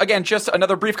 it's, again, just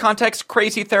another brief context.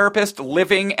 Crazy therapist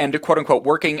living and, quote-unquote,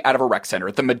 working out of a rec center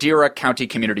at the Madeira County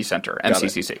Community Center,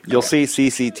 MCCC. You'll see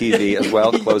CCTV as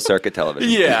well, closed circuit television.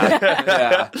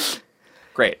 Yeah.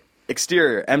 Great.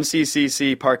 Exterior,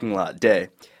 MCCC parking lot, day.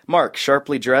 Mark,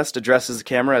 sharply dressed, addresses the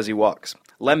camera as he walks.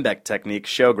 Lembeck technique,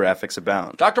 show graphics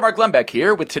abound. Dr. Mark Lembeck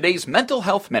here with today's Mental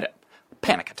Health Minute.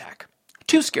 Panic attack.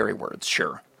 2 scary words,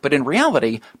 sure. But in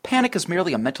reality, panic is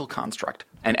merely a mental construct,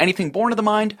 and anything born of the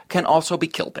mind can also be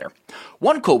killed there.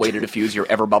 One cool way to diffuse your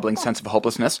ever-bubbling sense of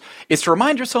hopelessness is to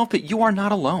remind yourself that you are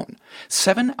not alone.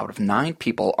 7 out of 9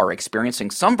 people are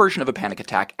experiencing some version of a panic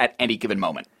attack at any given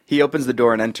moment. He opens the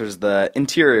door and enters the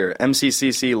interior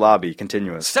MCCC lobby,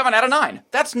 continuous. 7 out of 9.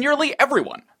 That's nearly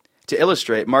everyone. To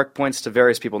illustrate, Mark points to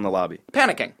various people in the lobby.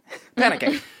 Panicking.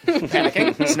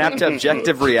 Snap to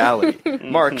objective reality.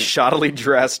 Mark, shoddily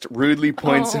dressed, rudely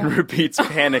points and repeats,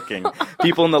 panicking.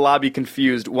 People in the lobby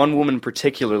confused. One woman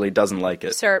particularly doesn't like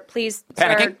it. Sir, please.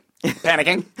 Panicking. Sir,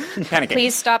 Panicking.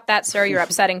 please stop that, sir. You're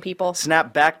upsetting people.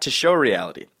 Snap back to show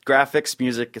reality. Graphics,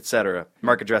 music, etc.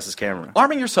 Mark addresses camera.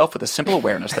 Arming yourself with a simple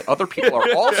awareness that other people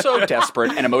are also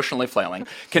desperate and emotionally flailing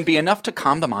can be enough to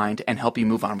calm the mind and help you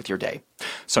move on with your day.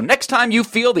 So next time you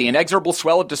feel the inexorable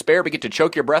swell of despair begin to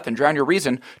choke your breath and drown your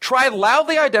reason, try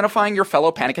loudly identifying your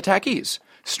fellow panic attackees.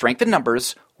 Strength in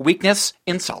numbers, weakness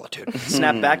in solitude.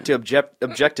 Snap back to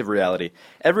objective reality.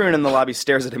 Everyone in the lobby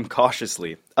stares at him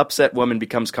cautiously. Upset woman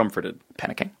becomes comforted.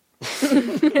 Panicking.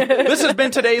 This has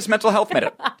been today's Mental Health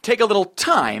Minute. Take a little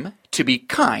time to be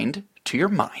kind to your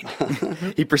mind.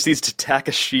 He proceeds to tack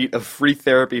a sheet of free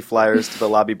therapy flyers to the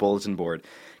lobby bulletin board.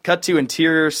 Cut to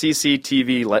interior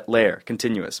CCTV layer,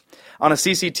 continuous. On a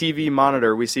CCTV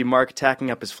monitor, we see Mark tacking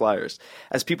up his flyers.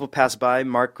 As people pass by,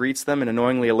 Mark greets them and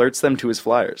annoyingly alerts them to his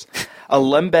flyers. A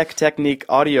Lembeck Technique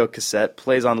audio cassette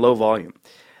plays on low volume.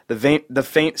 The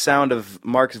faint sound of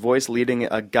Mark's voice leading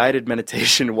a guided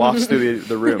meditation wafts through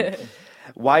the room.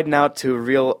 Widen out to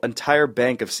reveal an entire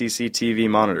bank of CCTV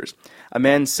monitors. A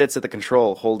man sits at the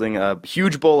control, holding a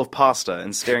huge bowl of pasta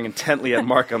and staring intently at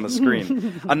Mark on the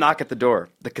screen. A knock at the door.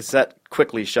 The cassette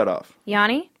quickly shut off.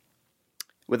 Yanni?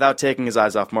 Without taking his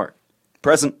eyes off Mark.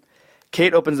 Present.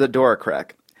 Kate opens the door a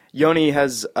crack. Yoni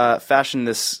has fashioned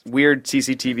this weird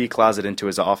CCTV closet into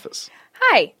his office.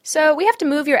 Hi. So we have to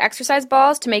move your exercise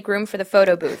balls to make room for the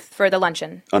photo booth for the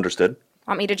luncheon. Understood.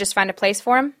 Want me to just find a place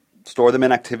for him? Store them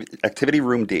in activity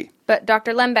room D. But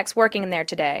Dr. Lembeck's working in there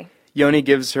today. Yoni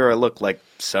gives her a look like,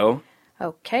 so?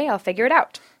 Okay, I'll figure it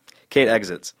out. Kate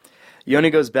exits. Yoni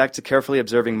goes back to carefully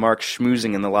observing Mark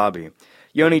schmoozing in the lobby.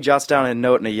 Yoni jots down a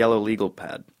note in a yellow legal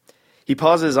pad. He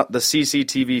pauses the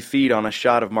CCTV feed on a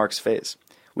shot of Mark's face.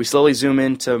 We slowly zoom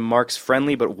into Mark's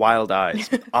friendly but wild eyes.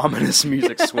 Ominous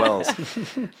music swells.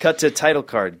 Cut to title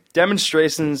card.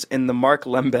 Demonstrations in the Mark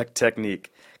Lembeck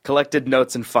technique. Collected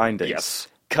notes and findings. Yes.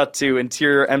 Cut to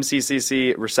interior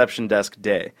MCCC reception desk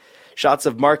day. Shots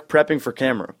of Mark prepping for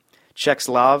camera. Checks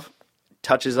lav,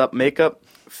 touches up makeup,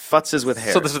 futzes with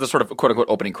hair. So this is the sort of quote-unquote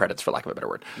opening credits, for lack of a better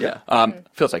word. Yeah.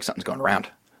 Feels like something's going around.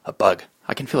 A bug.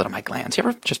 I can feel it in my glands. You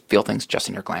ever just feel things just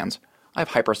in your glands? I have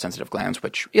hypersensitive glands,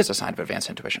 which is a sign of advanced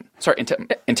intuition. Sorry,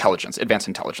 intelligence. Advanced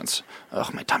intelligence.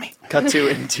 Ugh, my tummy. Cut to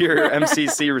interior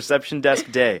MCC reception desk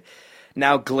day.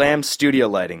 Now glam studio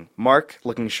lighting. Mark,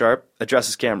 looking sharp,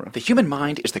 addresses camera. The human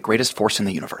mind is the greatest force in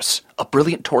the universe. A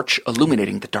brilliant torch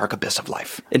illuminating the dark abyss of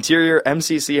life. Interior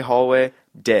MCC hallway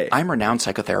day. I'm renowned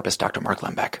psychotherapist Dr. Mark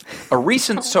Lembeck. A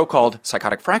recent so-called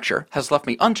psychotic fracture has left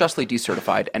me unjustly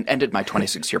decertified and ended my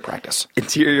 26-year practice.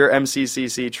 Interior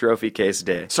MCCC trophy case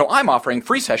day. So I'm offering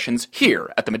free sessions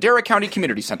here at the Madera County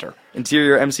Community Center.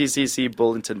 Interior MCCC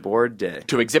bulletin board day.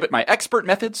 To exhibit my expert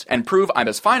methods and prove I'm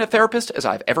as fine a therapist as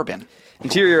I've ever been.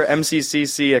 Interior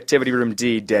MCCC activity room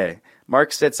D day.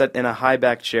 Mark sits in a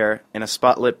high-back chair in a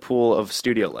spotlit pool of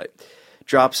studio light.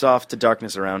 Drops off to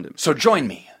darkness around him. So join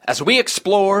me as we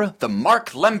explore the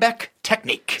Mark Lembeck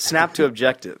technique. Snap to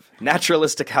objective.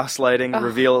 Naturalistic house lighting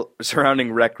reveal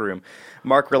surrounding rec room.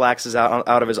 Mark relaxes out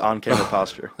of his on-camera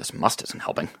posture. This must isn't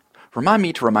helping.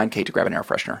 Remind Kate to grab an air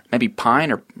freshener. Maybe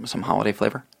pine or some holiday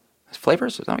flavor.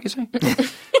 Flavors? Is that what you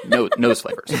say? No, nose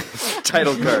flavors.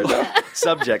 Title card.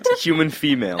 Subject, human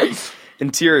female.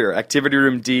 Interior, activity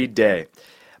room D, day.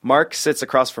 Mark sits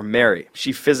across from Mary.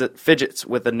 She fidgets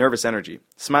with a nervous energy.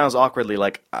 Smiles awkwardly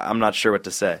like, I'm not sure what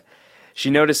to say.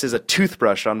 She notices a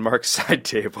toothbrush on Mark's side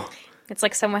table. It's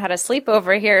like someone had a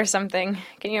sleepover here or something.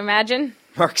 Can you imagine?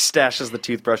 Mark stashes the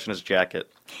toothbrush in his jacket.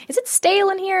 Is it stale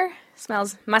in here?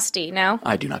 Smells musty, no?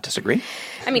 I do not disagree.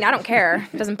 I mean, I don't care.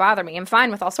 It doesn't bother me. I'm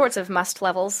fine with all sorts of must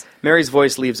levels. Mary's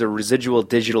voice leaves a residual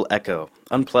digital echo.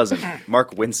 Unpleasant.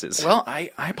 Mark winces. Well,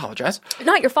 I apologize.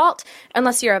 Not your fault,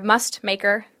 unless you're a must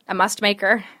maker. A must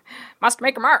maker. Must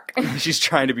maker Mark. She's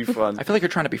trying to be fun. I feel like you're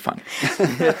trying to be fun.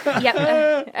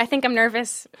 Yep, I think I'm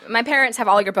nervous. My parents have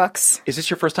all your books. Is this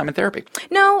your first time in therapy?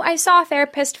 No, I saw a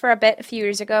therapist for a bit a few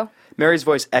years ago. Mary's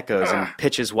voice echoes and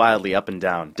pitches wildly up and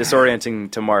down,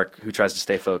 disorienting to Mark, who tries to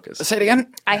stay focused. Say it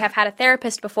again. I have had a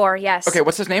therapist before, yes. Okay,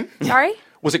 what's his name? Sorry?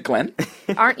 Was it Glenn?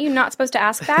 Aren't you not supposed to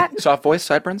ask that? Soft voice,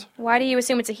 sideburns? Why do you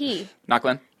assume it's a he? Not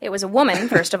Glenn? It was a woman,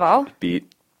 first of all,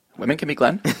 Beat. Women can be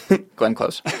Glenn. Glenn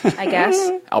Close. I guess.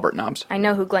 Albert Nobbs. I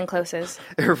know who Glenn Close is.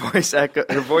 Her voice echo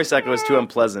is too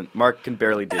unpleasant. Mark can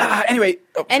barely do it. Anyway.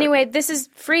 Oh, Anyway, this is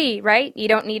free, right? You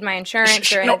don't need my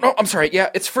insurance or no, anything. no, I'm sorry. Yeah,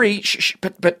 it's free,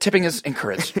 but tipping is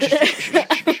encouraged.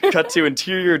 Cut to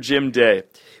interior gym day.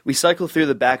 We cycle through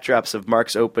the backdrops of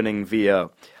Mark's opening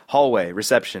VO. Hallway,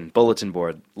 reception, bulletin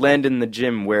board. Land in the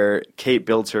gym where Kate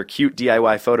builds her cute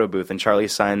DIY photo booth and Charlie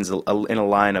signs in a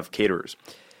line of caterers.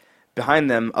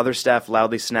 Behind them, other staff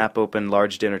loudly snap open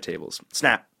large dinner tables.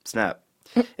 Snap, snap.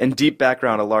 In deep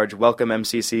background, a large Welcome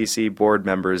MCCC board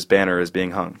members banner is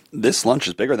being hung. This lunch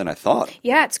is bigger than I thought.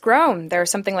 Yeah, it's grown. There are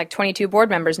something like 22 board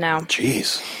members now.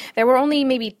 Jeez. There were only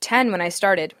maybe 10 when I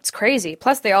started. It's crazy.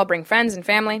 Plus, they all bring friends and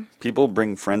family. People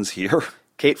bring friends here?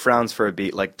 Kate frowns for a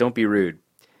beat, like, don't be rude,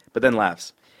 but then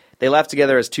laughs. They laugh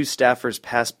together as two staffers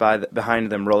pass by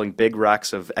behind them rolling big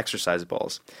racks of exercise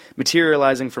balls.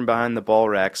 Materializing from behind the ball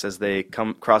racks as they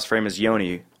come cross-frame is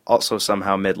Yoni, also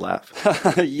somehow mid-laugh.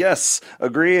 Yes,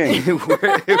 agreeing.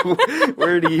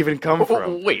 Where did he even come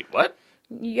from? Wait, what?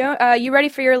 You ready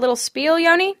for your little spiel,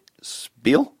 Yoni?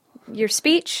 Spiel? Your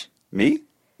speech? Me?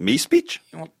 Me speech?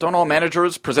 Well, don't all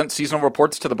managers present seasonal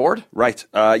reports to the board? Right.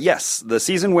 Yes, the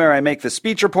season where I make the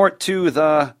speech report to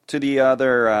the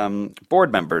other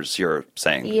board members. You're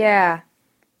saying? Yeah.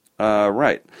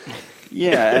 Right.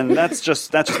 Yeah, and that's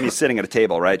just me sitting at a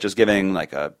table, right? Just giving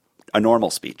like a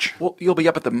normal speech. Well, you'll be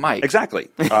up at the mic. Exactly.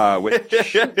 Which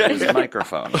is a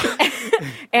microphone.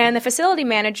 And the facility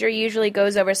manager usually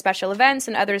goes over special events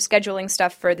and other scheduling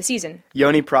stuff for the season.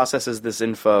 Yoni processes this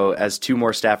info as two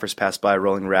more staffers pass by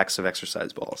rolling racks of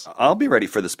exercise balls. I'll be ready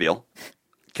for the spiel.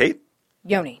 Kate?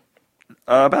 Yoni.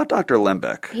 About Dr.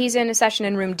 Lembeck. He's in a session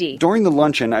in room D. During the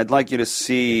luncheon, I'd like you to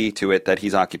see to it that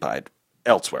he's occupied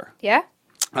elsewhere. Yeah?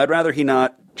 I'd rather he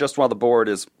not, just while the board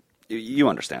is... You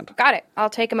understand. Got it. I'll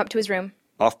take him up to his room.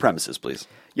 Off premises, please.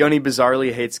 Yoni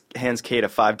bizarrely hands Kate a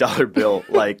 $5 bill,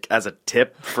 like, as a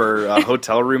tip for a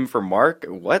hotel room for Mark?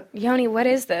 What? Yoni, what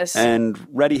is this? And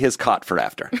ready his cot for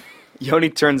after. Yoni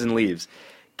turns and leaves.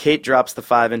 Kate drops the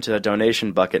 $5 into a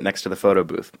donation bucket next to the photo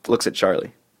booth. Looks at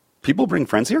Charlie. People bring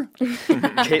friends here?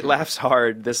 Kate laughs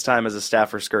hard, this time as a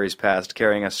staffer scurries past,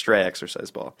 carrying a stray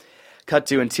exercise ball. Cut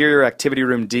to interior activity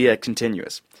room D at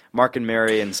continuous. Mark and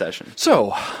Mary in session. So,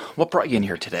 what brought you in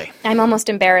here today? I'm almost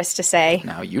embarrassed to say.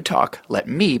 Now you talk. Let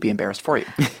me be embarrassed for you.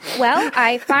 Well,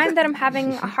 I find that I'm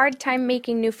having a hard time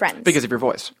making new friends. Because of your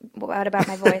voice. What about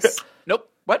my voice? Nope.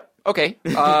 What? Okay.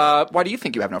 Why do you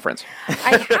think you have no friends?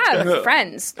 I have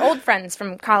friends, old friends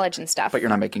from college and stuff. But you're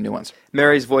not making new ones.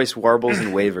 Mary's voice warbles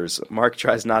and wavers. Mark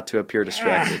tries not to appear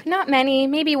distracted. Not many,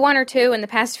 maybe one or two in the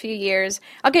past few years.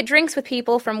 I'll get drinks with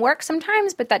people from work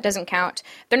sometimes, but that doesn't count.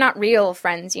 They're not real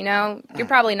friends, you know? You're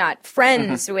probably not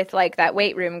friends with, like, that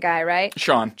weight room guy, right?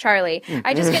 Sean. Charlie.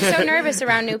 I just get so nervous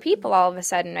around new people all of a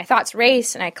sudden. My thoughts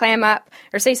race, and I clam up,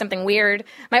 or say something weird.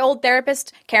 My old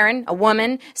therapist, Karen, a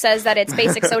woman, says that it's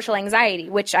basic social anxiety,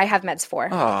 which I have meds for.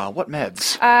 What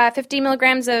meds? 50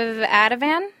 milligrams of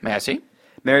Ativan. May I see?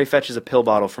 Mary fetches a pill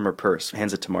bottle from her purse,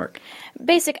 hands it to Mark.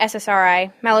 Basic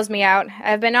SSRI. Mellows me out.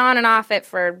 I've been on and off it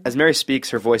for... As Mary speaks,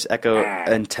 her voice echo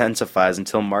intensifies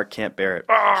until Mark can't bear it.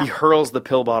 He hurls the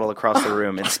pill bottle across the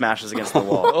room and smashes against the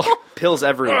wall. Pills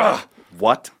everywhere.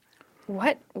 What?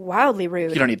 What? Wildly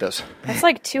rude. You don't need those. That's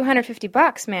like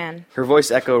 $250, man. Her voice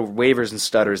echo wavers and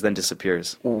stutters, then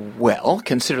disappears. Well,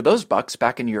 consider those bucks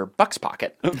back in your bucks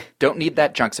pocket. Don't need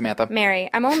that junk, Samantha. Mary,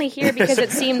 I'm only here because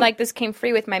it seemed like this came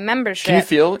free with my membership. Can you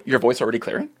feel your voice already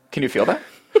clearing? Can you feel that?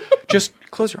 Just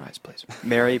close your eyes, please.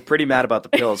 Mary, pretty mad about the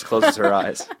pills, closes her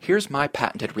eyes. Here's my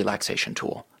patented relaxation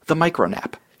tool, the micro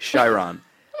nap. Chiron.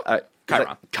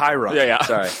 Chiron. Yeah.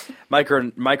 Sorry.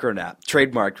 Micronap.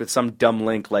 Trademarked with some dumb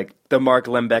link like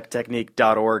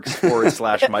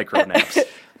themarklembecktechnique.org/micronaps.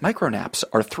 Micronaps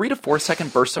are 3 to 4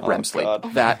 second bursts of REM sleep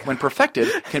God. that, when perfected,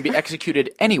 can be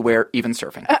executed anywhere, even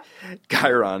surfing.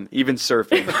 Chiron. Even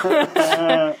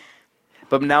surfing.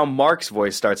 But now Mark's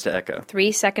voice starts to echo.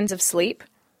 3 seconds of sleep?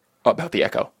 About the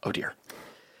echo. Oh, dear.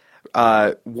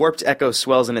 Warped echo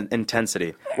swells in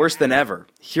intensity. Worse than ever.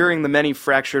 Hearing the many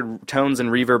fractured tones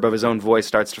and reverb of his own voice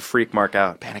starts to freak Mark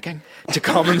out. Panicking? To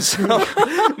calm himself,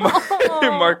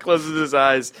 Mark closes his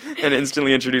eyes and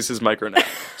instantly introduces Micronap.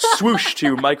 Swoosh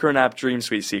to Micronap Dream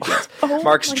Suite sequence.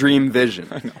 Mark's dream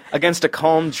vision. Against a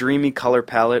calm, dreamy color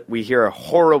palette, we hear a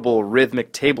horrible,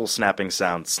 rhythmic table snapping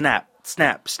sound. Snap,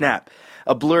 snap, snap.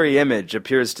 A blurry image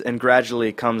appears and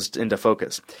gradually comes into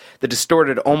focus. The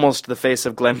distorted, almost the face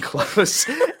of Glenn Close,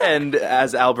 and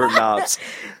as Albert Nobbs.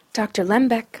 Dr.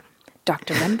 Lembeck.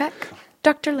 Dr. Lembeck.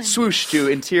 Dr. Lembeck. Swoosh to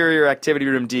interior activity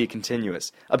room D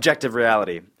continuous. Objective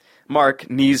reality. Mark,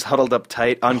 knees huddled up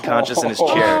tight, unconscious in his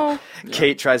chair. Oh.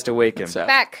 Kate tries to wake him.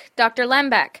 Beck. Dr.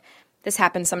 Lembeck. This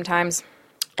happens sometimes.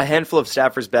 A handful of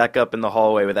staffers back up in the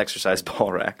hallway with exercise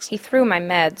ball racks. He threw my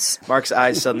meds. Mark's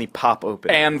eyes suddenly pop open.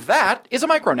 And that is a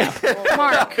micro nap.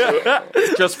 Mark,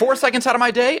 Just 4 seconds out of my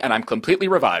day, and I'm completely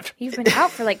revived. you've been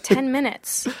out for like 10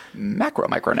 minutes. Macro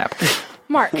micro nap.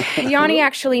 Mark, Yanni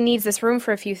actually needs this room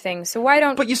for a few things, so why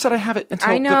don't... But you said I have it until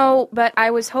I know, but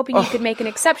I was hoping you could make an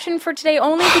exception for today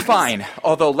only because... Fine.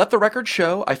 Although, let the record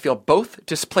show, I feel both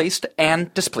displaced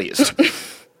and displeased.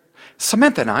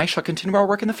 Samantha and I shall continue our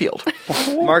work in the field.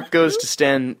 Mark goes to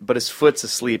stand, but his foot's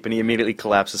asleep, and he immediately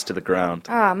collapses to the ground.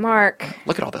 Ah, Mark.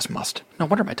 Look at all this must. No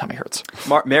wonder my tummy hurts.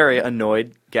 Mary,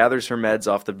 annoyed, gathers her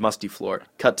meds off the musty floor.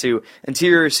 Cut to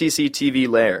interior CCTV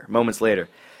layer. Moments later.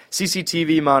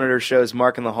 CCTV monitor shows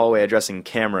Mark in the hallway addressing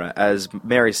camera as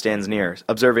Mary stands near,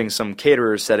 observing some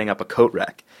caterers setting up a coat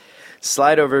rack.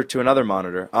 Slide over to another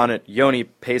monitor. On it, Yoni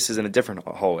paces in a different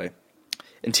hallway.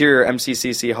 Interior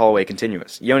MCCC hallway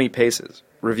continuous. Yoni paces,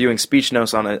 reviewing speech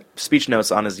notes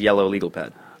on his yellow legal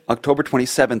pad. October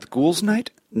 27th, Ghouls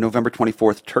Night. November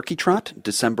 24th, Turkey Trot.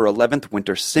 December 11th,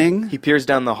 Winter Sing. He peers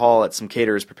down the hall at some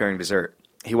caterers preparing dessert.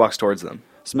 He walks towards them.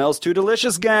 Smells too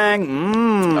delicious,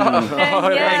 gang.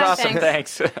 Yeah, Awesome,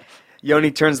 thanks.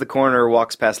 Yoni turns the corner,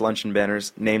 walks past luncheon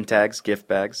banners, name tags, gift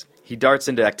bags. He darts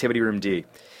into Activity Room D.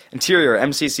 Interior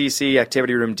MCCC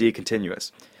Activity Room D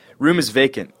continuous. Room is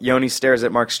vacant. Yoni stares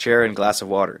at Mark's chair and glass of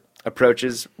water.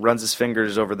 Approaches, runs his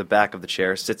fingers over the back of the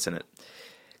chair, sits in it.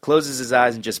 Closes his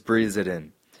eyes and just breathes it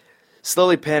in.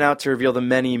 Slowly pan out to reveal the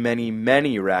many, many,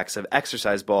 many racks of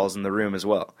exercise balls in the room as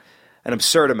well. An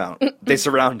absurd amount. They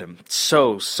surround him.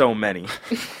 So many.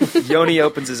 Yoni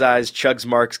opens his eyes, chugs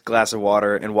Mark's glass of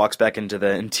water, and walks back into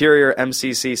the interior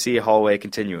MCCC hallway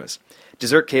continuous.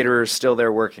 Dessert caterers still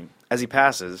there working. As he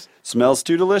passes... Smells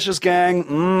too delicious,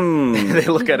 gang. They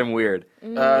look at him weird.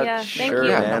 Yeah, thank sure, you.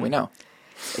 Yeah, man. no, we know.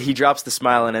 He drops the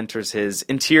smile and enters his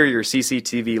interior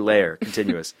CCTV layer,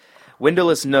 continuous.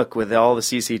 Windowless nook with all the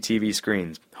CCTV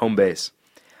screens. Home base.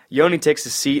 Yoni takes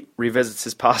his seat, revisits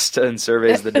his pasta, and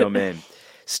surveys the domain.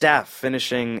 Staff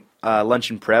finishing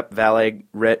luncheon prep, valet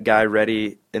guy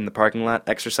ready in the parking lot,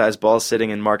 exercise balls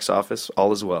sitting in Mark's office,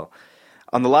 all is well.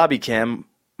 On the lobby cam,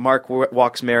 Mark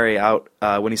walks Mary out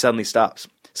when he suddenly stops,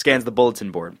 scans the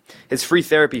bulletin board. His free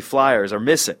therapy flyers are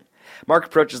missing. Mark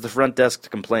approaches the front desk to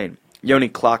complain. Yoni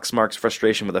clocks Mark's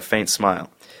frustration with a faint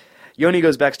smile. Yoni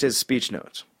goes back to his speech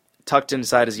notes. Tucked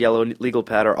inside his yellow legal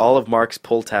pad are all of Mark's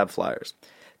pull tab flyers.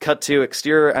 Cut to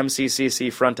exterior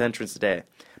MCCC front entrance day.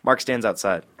 Mark stands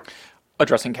outside.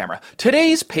 Addressing camera.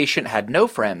 Today's patient had no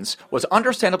friends, was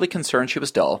understandably concerned she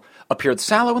was dull, appeared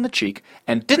sallow in the cheek,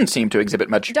 and didn't seem to exhibit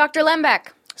much... Dr. Lembeck.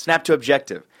 Snap to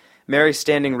objective. Mary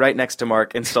standing right next to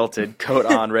Mark, insulted, coat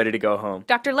on, ready to go home.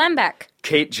 Dr. Lembeck.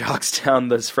 Kate jogs down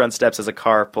the front steps as a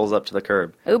car pulls up to the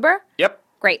curb. Uber? Yep.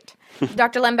 Great.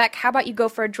 Dr. Lembeck, how about you go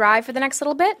for a drive for the next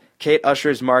little bit? Kate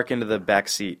ushers Mark into the back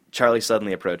seat. Charlie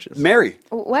suddenly approaches. Mary,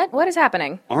 What? What is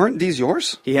happening? aren't these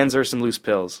yours? He hands her some loose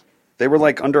pills. They were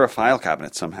like under a file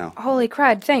cabinet somehow. Holy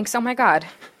crud, thanks. Oh my god.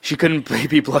 She couldn't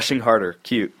be blushing harder.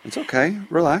 Cute. It's okay.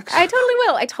 Relax. I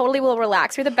totally will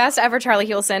relax. You're the best ever, Charlie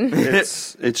Hewlson.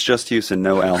 It's just Houston,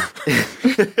 no L.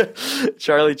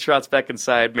 Charlie trots back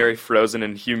inside, Mary frozen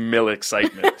in humil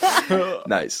excitement.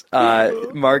 Nice.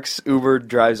 Mark's Uber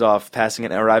drives off, passing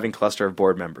an arriving cluster of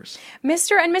board members.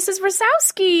 Mr. and Mrs.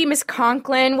 Rosowski, Miss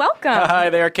Conklin, welcome. Hi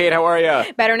there, Kate. How are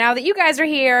you? Better now that you guys are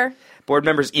here. Board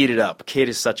members eat it up. Kate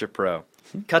is such a pro.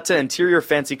 Cut to interior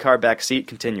fancy car back seat,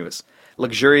 continuous.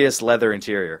 Luxurious leather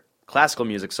interior. Classical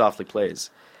music softly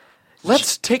plays.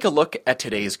 Let's take a look at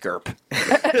today's GURP.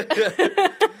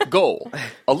 Goal.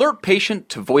 Alert patient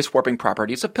to voice-warping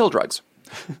properties of pill drugs.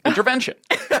 Intervention.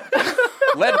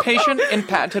 Lead patient in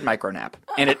patented micronap.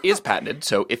 And it is patented,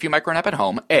 so if you micronap at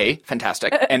home, A,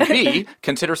 fantastic, and B,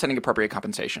 consider sending appropriate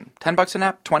compensation. $10 a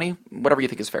nap, 20, whatever you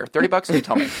think is fair. $30, you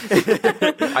tell me.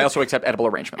 I also accept edible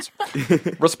arrangements.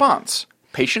 Response.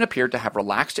 Patient appeared to have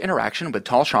relaxed interaction with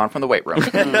tall Sean from the weight room.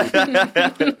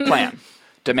 Plan.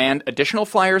 Demand additional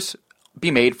flyers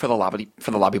be made for the lobby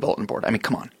bulletin board. I mean,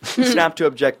 come on. Snap to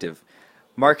objective.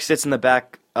 Mark sits in the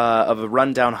back of a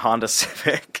rundown Honda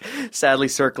Civic, sadly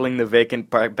circling the vacant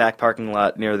back parking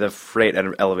lot near the freight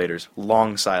elevators.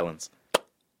 Long silence.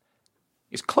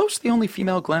 Is Close the only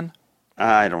female Glenn?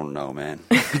 I don't know, man.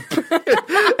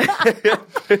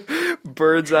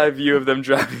 Bird's eye view of them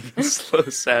driving in slow,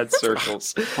 sad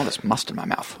circles. All this must in my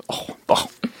mouth. Oh.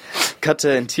 Cut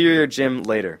to interior gym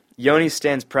later. Yoni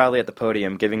stands proudly at the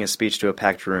podium, giving a speech to a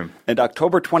packed room. And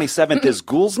October 27th is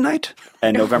Ghouls Night,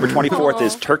 and November 24th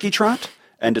is Turkey Trot,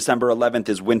 and December 11th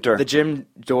is Winter. The gym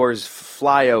doors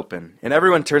fly open, and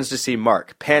everyone turns to see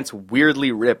Mark, pants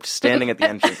weirdly ripped, standing at the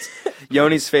entrance.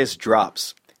 Yoni's face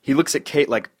drops. He looks at Kate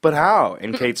like, but how?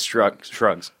 And Kate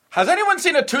shrugs. Has anyone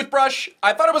seen a toothbrush?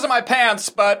 I thought it was in my pants,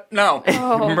 but no.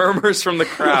 Murmurs from the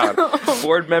crowd.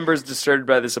 Board members disturbed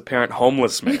by this apparent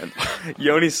homeless man.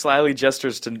 Yoni slyly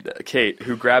gestures to Kate,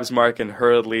 who grabs Mark and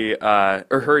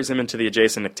hurries him into the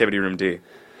adjacent activity room D.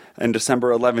 And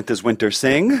December 11th is Winter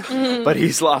Sing. But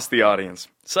he's lost the audience.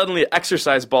 Suddenly,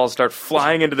 exercise balls start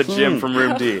flying into the gym from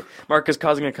room D. Mark is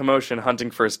causing a commotion,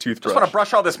 hunting for his toothbrush. I just want to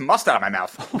brush all this must out of my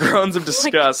mouth. Groans of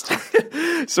disgust.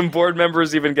 Some board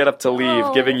members even get up to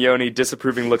leave, giving Yoni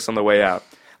disapproving looks on the way out.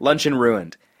 Luncheon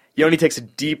ruined. Yoni takes a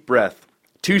deep breath.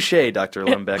 Touché, Dr.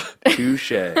 Lembeck.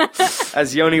 Touché.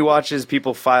 As Yoni watches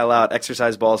people file out,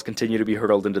 exercise balls continue to be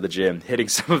hurled into the gym, hitting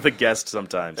some of the guests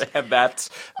sometimes. And that's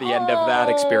the end of that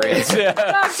experience. Dr.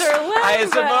 Lembeck. I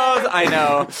suppose. I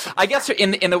know. I guess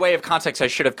in the way of context, I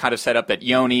should have kind of set up that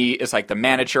Yoni is like the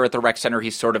manager at the rec center.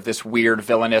 He's sort of this weird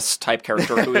villainous type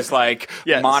character who is like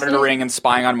monitoring and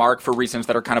spying on Mark for reasons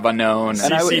that are kind of unknown.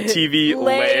 CCTV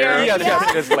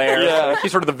lair. His lair. Yeah. He's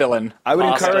sort of the villain. I would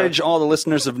encourage all the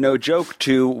listeners of No Joke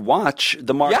to watch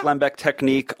the Mark Lembeck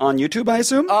technique on YouTube, I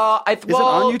assume? Is it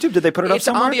on YouTube? Did they put it up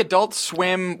somewhere? It's on the Adult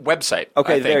Swim website.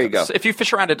 Okay, there you go. So if you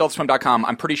fish around adultswim.com,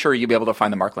 I'm pretty sure you'll be able to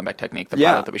find the Mark Lembeck technique, the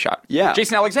pilot that we shot. Yeah.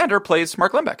 Jason Alexander plays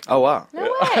Mark Lembeck. Oh, wow. No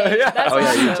way. That's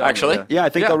awesome. Actually. Yeah, I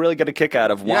think they'll really get a kick out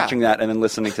of watching that and then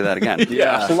listening to that again.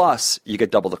 Plus, you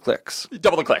get double the clicks.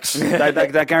 Double the clicks.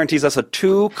 that guarantees us a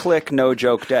 2-click No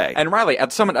Joke day. And Riley,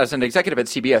 as an executive at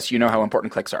CBS, you know how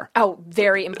important clicks are. Oh,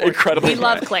 very important. Incredibly. We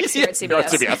love clicks here at CBS.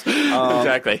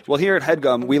 Exactly. Well, here at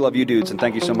HeadGum, we love you dudes, and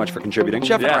thank you so much for contributing.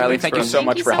 Jeff and Riley, thank you so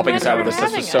much for helping us out with this.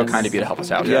 This was so kind of you to help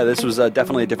us out. Yeah, this was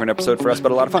definitely a different episode for us,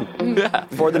 but a lot of fun.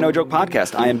 For the No Joke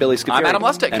Podcast, I am Billy Scafuri. I'm Adam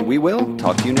Lustig. And we will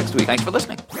talk to you next week. Thanks for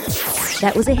listening.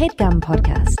 That was a HeadGum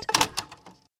podcast.